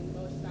season, and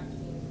most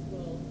vaccines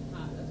will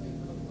have, that's why you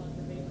call them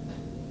quadrivalent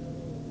vaccines, it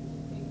will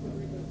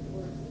incorporate those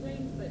four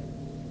strains, but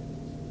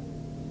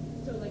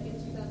so like in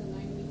 2009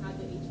 we had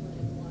the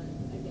H1N1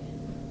 again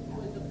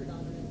was the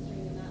predominant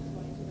strain, and that's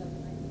why in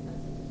 2009 we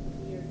had such a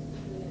severe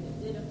season, and it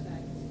did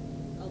affect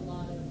a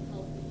lot of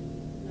healthy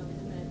young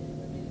men and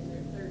women in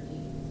their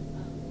 30s,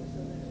 more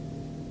so than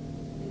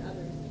in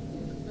other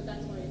seasons. But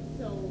that's why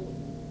it's so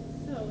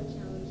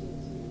challenging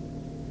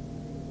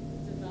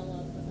to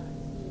develop a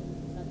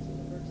vaccine that's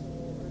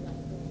universal or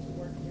that's going to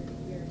work year to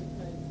year,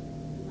 because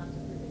you have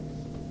to predict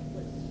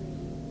what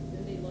strains,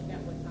 and they look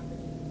at what's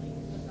happening in like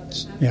the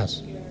southern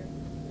Yes. hemisphere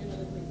and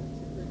other places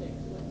to predict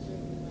what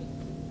strain we might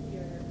see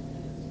here,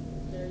 and it's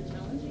very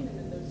challenging, and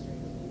then those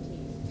strains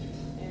mutate,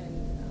 and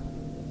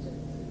it's a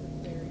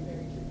very,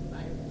 very tricky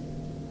virus.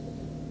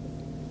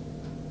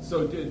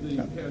 So did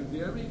the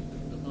pandemic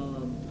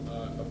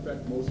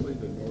affect mostly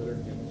the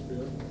northern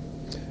hemisphere?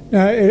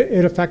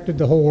 It affected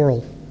the whole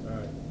world. All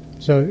right.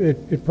 So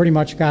it pretty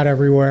much got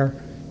everywhere.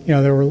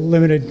 There were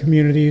limited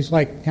communities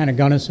like kind of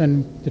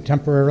Gunnison that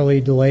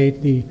temporarily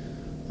delayed the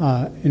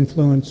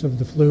influence of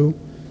the flu,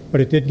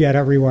 but it did get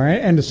everywhere.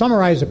 And to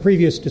summarize the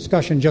previous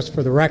discussion, just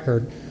for the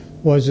record,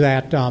 was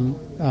that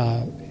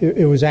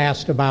it was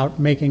asked about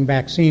making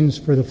vaccines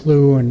for the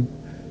flu and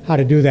how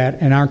to do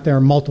that, and aren't there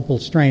multiple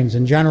strains?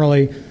 And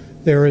generally,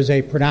 there is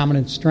a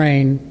predominant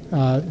strain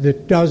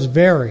that does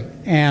vary.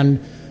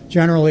 And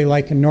generally,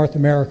 like in North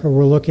America,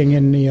 we're looking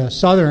in the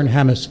southern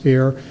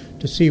hemisphere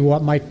to see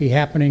what might be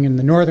happening in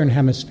the northern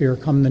hemisphere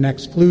come the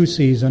next flu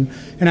season.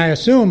 And I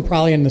assume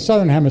probably in the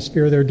southern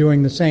hemisphere they're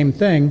doing the same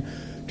thing,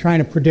 trying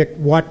to predict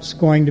what's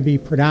going to be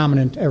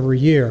predominant every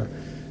year.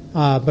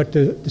 But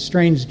the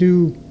strains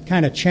do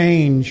kind of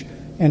change,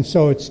 and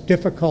so it's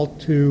difficult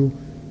to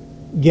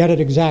get it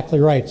exactly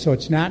right. So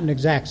it's not an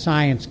exact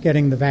science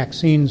getting the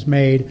vaccines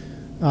made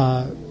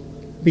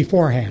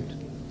beforehand.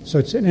 So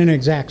it's an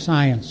inexact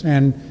science.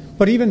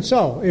 But even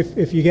so,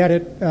 if you get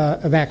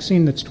a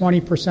vaccine that's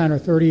 20% or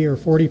 30 or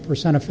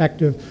 40%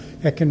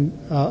 effective, it can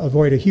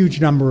avoid a huge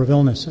number of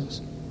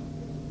illnesses.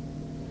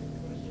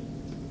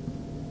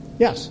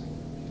 Yes?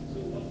 So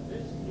was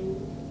this flu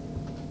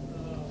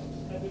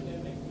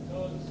epidemic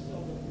because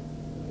of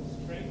the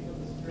strength of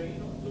the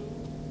strain of flu,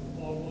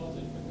 or was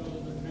it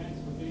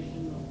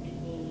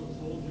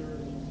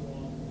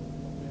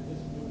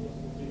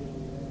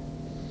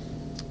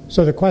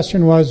So the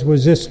question was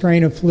this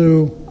strain of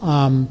flu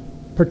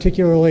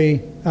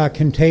particularly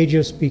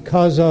contagious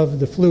because of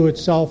the flu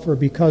itself or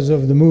because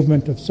of the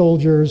movement of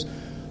soldiers,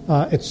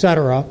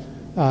 etc.,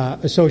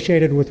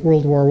 associated with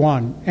World War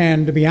I?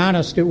 And to be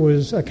honest, it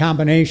was a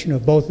combination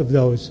of both of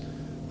those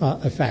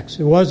effects.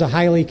 It was a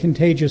highly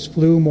contagious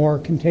flu, more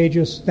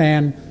contagious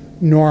than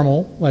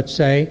normal, let's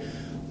say,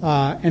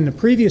 and the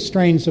previous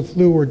strains of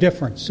flu were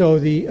different. So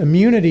the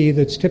immunity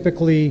that's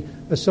typically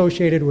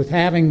associated with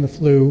having the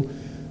flu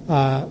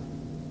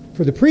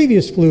for the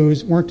previous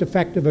flus weren't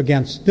effective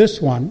against this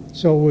one.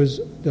 So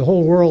the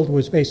whole world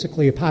was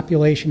basically a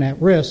population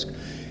at risk.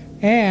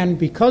 And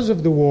because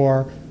of the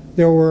war,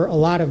 there were a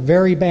lot of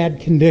very bad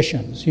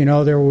conditions.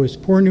 There was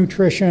poor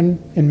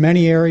nutrition in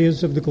many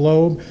areas of the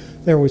globe.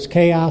 There was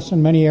chaos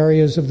in many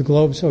areas of the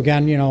globe. So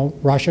again,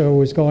 Russia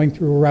was going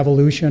through a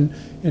revolution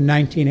in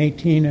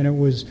 1918, and it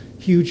was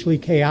hugely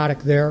chaotic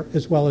there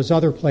as well as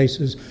other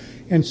places.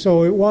 And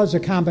so it was a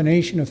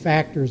combination of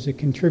factors that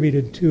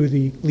contributed to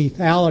the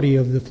lethality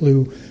of the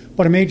flu.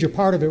 But a major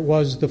part of it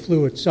was the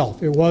flu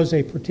itself. It was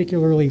a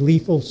particularly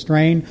lethal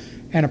strain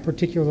and a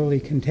particularly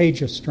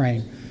contagious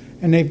strain.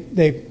 And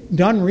they've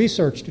done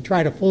research to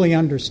try to fully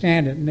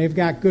understand it, and they've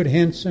got good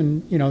hints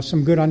and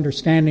some good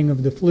understanding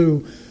of the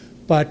flu.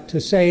 But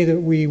to say that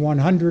we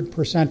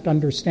 100%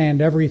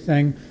 understand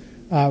everything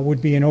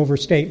would be an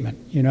overstatement.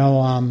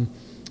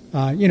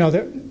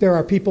 There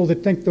are people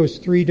that think those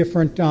three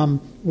different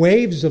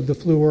waves of the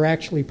flu were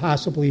actually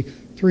possibly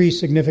three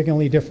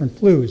significantly different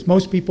flus.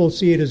 Most people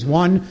see it as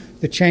one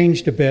that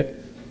changed a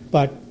bit,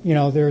 but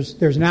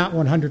there's not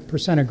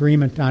 100%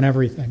 agreement on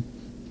everything.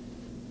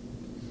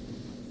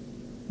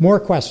 More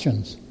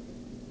questions?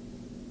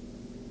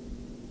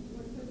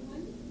 One quick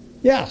one?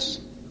 Yes.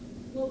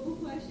 Local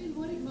question,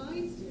 what did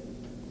mines do?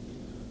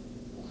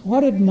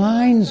 What did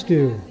mines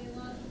do? They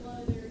lost a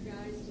lot of their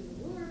guys to the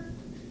war,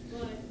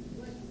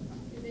 but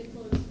did they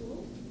close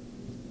school?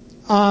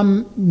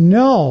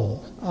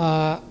 No.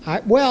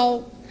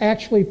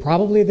 Actually,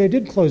 probably they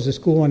did close the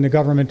school when the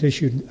government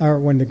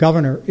when the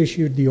governor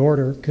issued the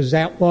order, because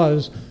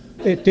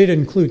it did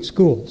include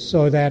schools.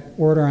 So that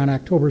order on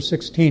October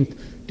 16th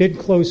did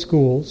close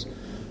schools,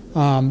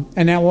 and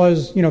that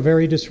was,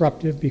 very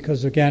disruptive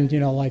because, again,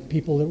 like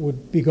people that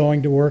would be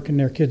going to work and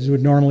their kids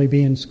would normally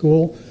be in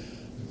school.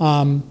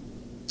 And,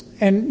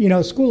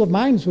 School of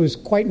Mines was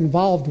quite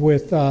involved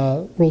with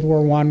World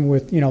War I,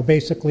 with,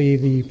 basically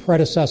the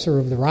predecessor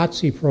of the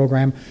ROTC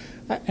program.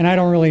 And I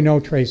don't really know,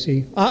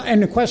 Tracy.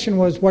 And the question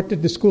was, what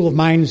did the School of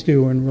Mines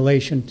do in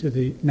relation to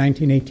the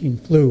 1918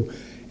 flu?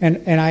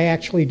 And I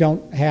actually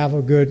don't have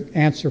a good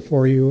answer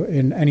for you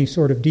in any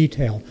sort of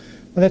detail.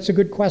 But that's a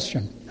good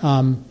question.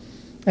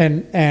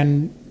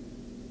 And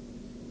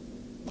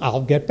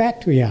I'll get back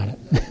to you on it.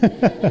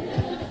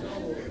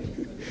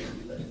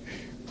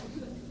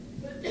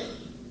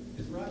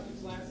 Is Rocky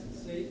Flats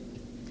safe?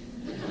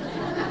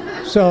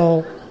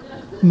 So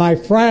my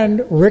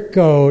friend Rick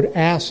Goad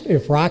asked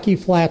if Rocky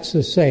Flats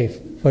is safe,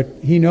 but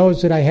he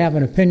knows that I have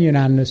an opinion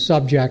on this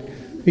subject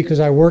because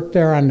I worked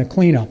there on the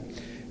cleanup.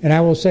 And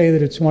I will say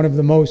that it's one of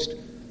the most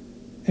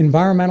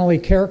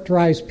environmentally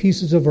characterized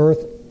pieces of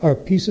earth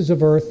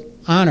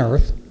on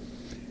Earth,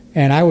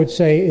 and I would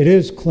say it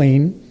is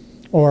clean,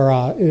 or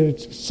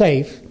it's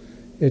safe.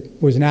 It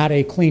was not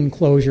a clean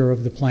closure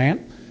of the plant,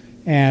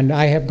 and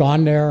I have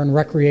gone there and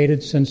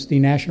recreated since the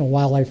National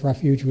Wildlife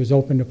Refuge was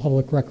open to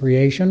public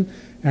recreation,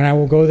 and I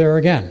will go there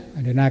again.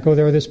 I did not go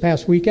there this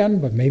past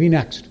weekend, but maybe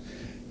next.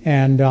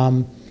 And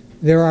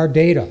there are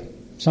data.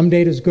 Some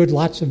data is good,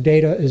 lots of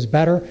data is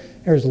better.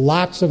 There's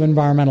lots of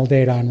environmental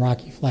data on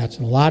Rocky Flats,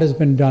 and a lot has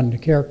been done to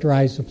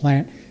characterize the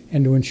plant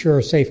and to ensure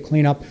a safe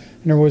cleanup.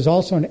 And there was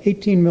also an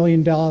 $18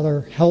 million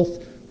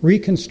health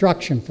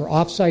reconstruction for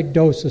off-site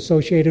dose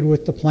associated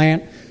with the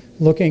plant,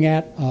 looking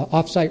at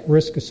off-site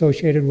risk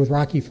associated with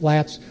Rocky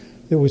Flats,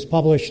 that was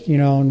published, in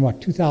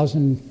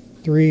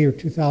 2003 or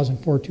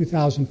 2004,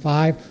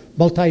 2005,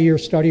 multi-year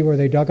study where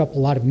they dug up a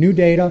lot of new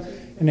data,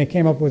 and they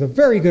came up with a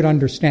very good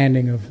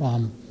understanding of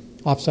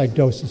off-site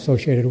dose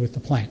associated with the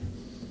plant.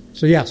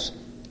 So yes,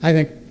 I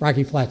think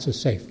Rocky Flats is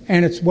safe,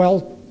 and it's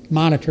well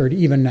monitored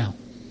even now,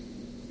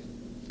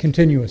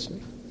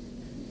 continuously.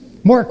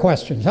 More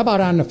questions? How about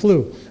on the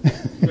flu?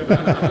 No more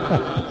Rocky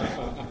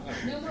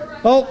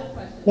Oh,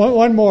 Flats questions.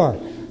 one more. So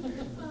if a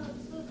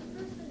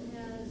person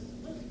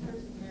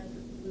has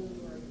the flu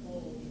or a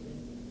cold even,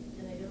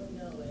 and they don't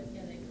know it,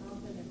 and they cough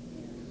in their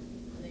hand,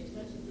 and they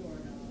touch a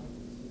doorknob,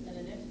 and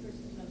the next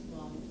person comes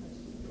along and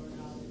touches the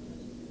doorknob and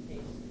touches the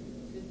face,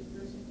 did the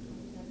person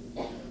contact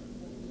the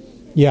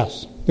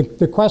Yes.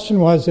 The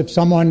question was, if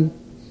someone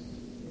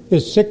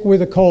is sick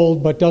with a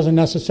cold but doesn't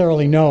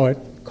necessarily know it,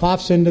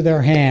 coughs into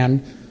their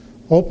hand,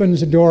 opens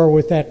the door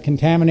with that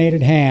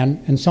contaminated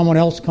hand, and someone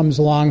else comes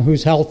along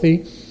who's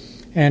healthy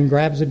and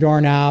grabs the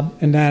doorknob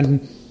and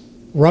then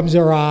rubs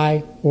their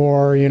eye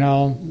or,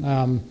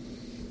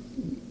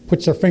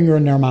 puts their finger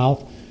in their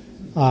mouth,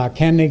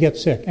 can they get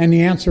sick? And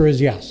the answer is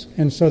yes.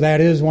 And so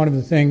that is one of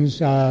the things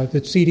that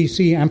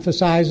CDC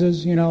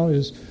emphasizes,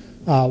 is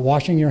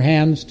washing your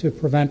hands to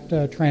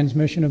prevent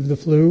transmission of the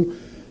flu.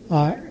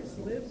 Viruses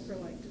live for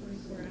like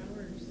 24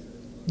 hours.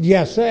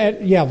 Yes,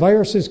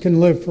 viruses can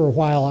live for a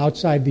while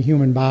outside the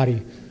human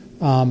body.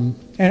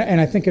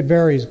 And I think it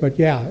varies, but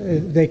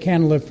they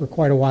can live for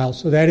quite a while.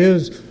 So that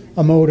is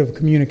a mode of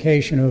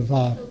communication of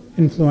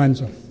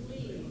influenza.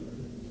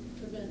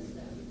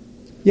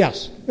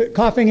 Yes,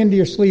 coughing into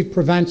your sleeve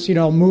prevents,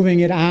 moving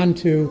it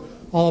onto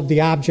all of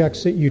the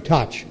objects that you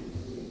touch.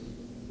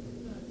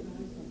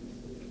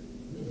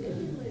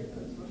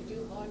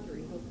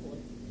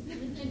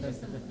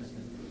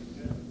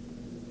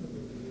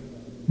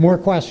 More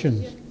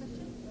questions?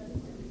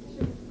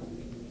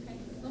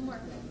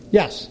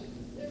 Yes.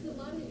 There's a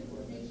lot of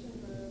information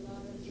or a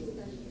lot of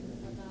discussion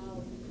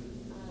about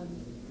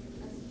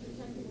us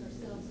protecting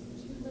ourselves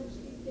too much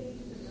these days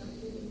and not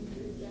getting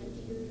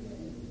rejected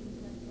and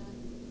things like that.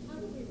 How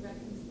do we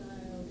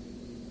reconcile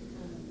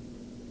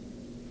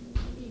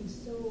being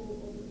so I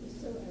won't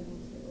say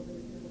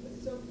overly careful, but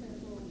so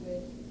careful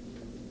with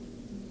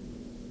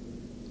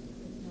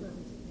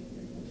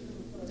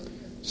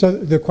So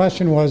the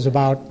question was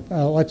about,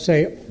 let's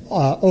say,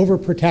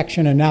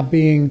 overprotection and not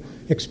being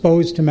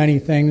exposed to many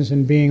things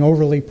and being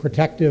overly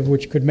protective,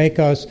 which could make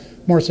us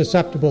more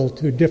susceptible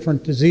to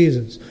different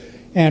diseases.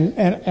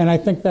 And I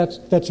think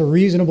that's a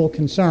reasonable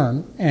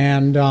concern.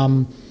 And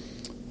I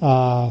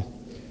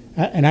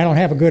don't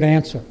have a good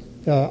answer.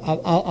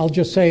 I'll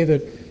just say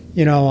that,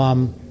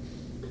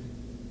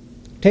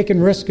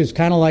 taking risk is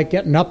kind of like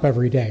getting up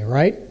every day,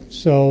 right?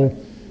 So,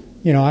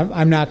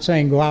 I'm not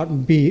saying go out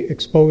and be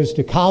exposed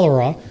to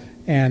cholera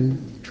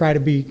and try to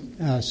be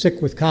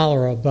sick with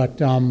cholera,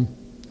 but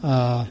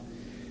I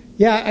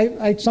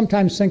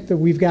sometimes think that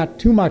we've got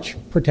too much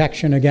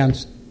protection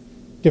against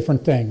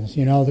different things,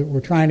 that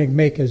we're trying to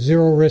make a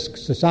zero-risk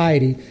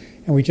society,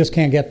 and we just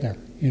can't get there.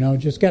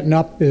 Just getting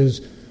up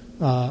is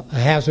a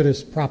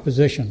hazardous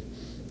proposition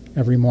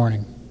every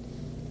morning.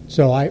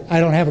 So I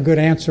don't have a good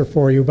answer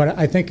for you, but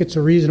I think it's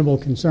a reasonable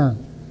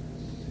concern.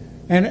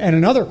 And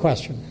another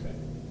question.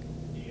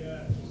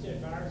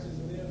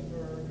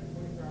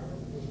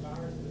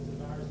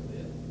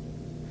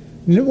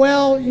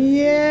 Well,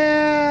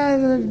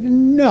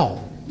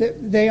 no.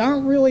 They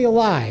aren't really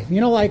alive. So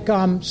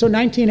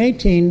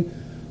 1918,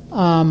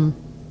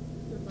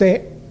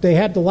 they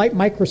had the light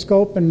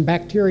microscope, and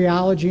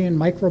bacteriology and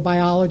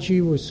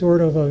microbiology was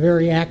sort of a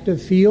very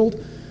active field.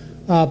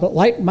 But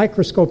light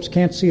microscopes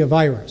can't see a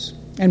virus.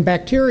 And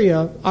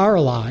bacteria are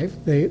alive.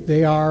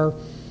 They're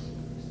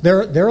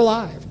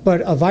alive.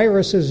 But a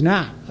virus is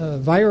not. A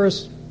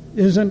virus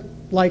isn't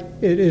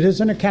it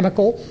isn't a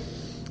chemical.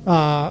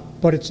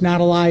 But it's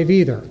not alive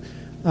either.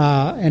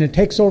 And it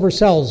takes over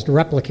cells to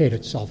replicate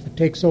itself. It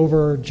takes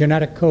over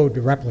genetic code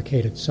to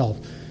replicate itself.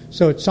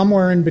 So it's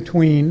somewhere in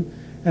between.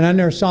 And then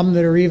there are some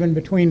that are even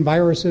between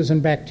viruses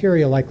and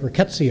bacteria, like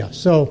rickettsia.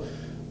 So,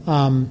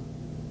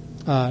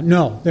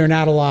 no, they're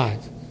not alive.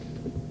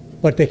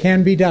 But they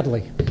can be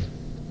deadly.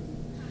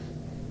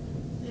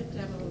 They have to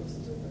have a host.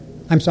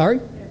 I'm sorry?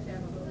 They have to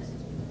have a host.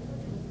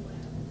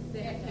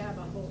 They have to have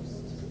a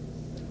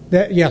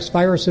host. Yes,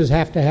 viruses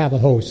have to have a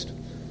host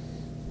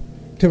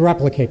to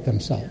replicate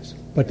themselves,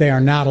 but they are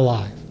not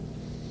alive.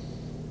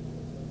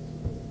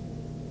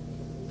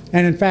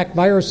 And in fact,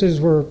 their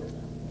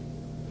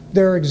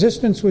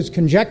existence was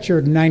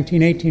conjectured in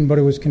 1918, but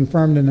it was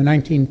confirmed in the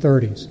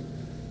 1930s.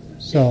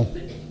 So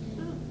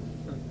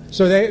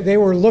they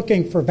were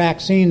looking for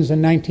vaccines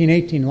in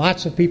 1918.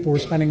 Lots of people were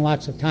spending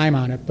lots of time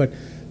on it, but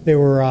they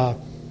were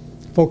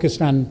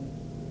focused on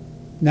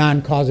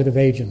non-causative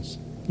agents,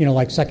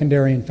 like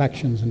secondary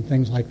infections and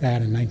things like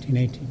that in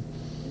 1918.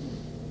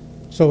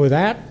 So with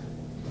that,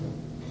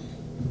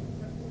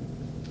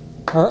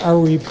 are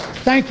we?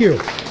 Thank you.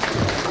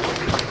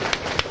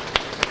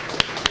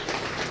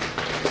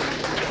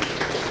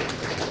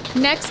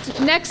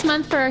 Next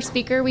month for our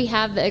speaker, we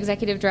have the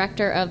executive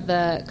director of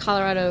the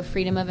Colorado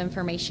Freedom of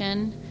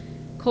Information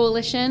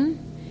Coalition.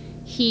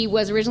 He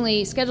was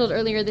originally scheduled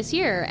earlier this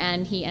year,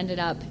 and he ended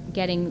up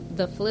getting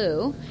the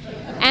flu.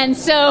 And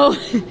so,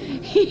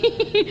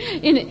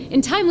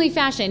 in timely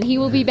fashion, he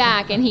will be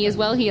back, and he is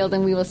well healed,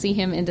 and we will see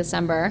him in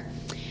December.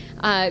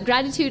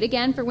 Gratitude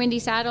again for Windy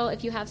Saddle.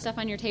 If you have stuff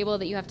on your table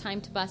that you have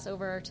time to bus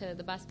over to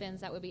the bus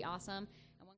bins, that would be awesome.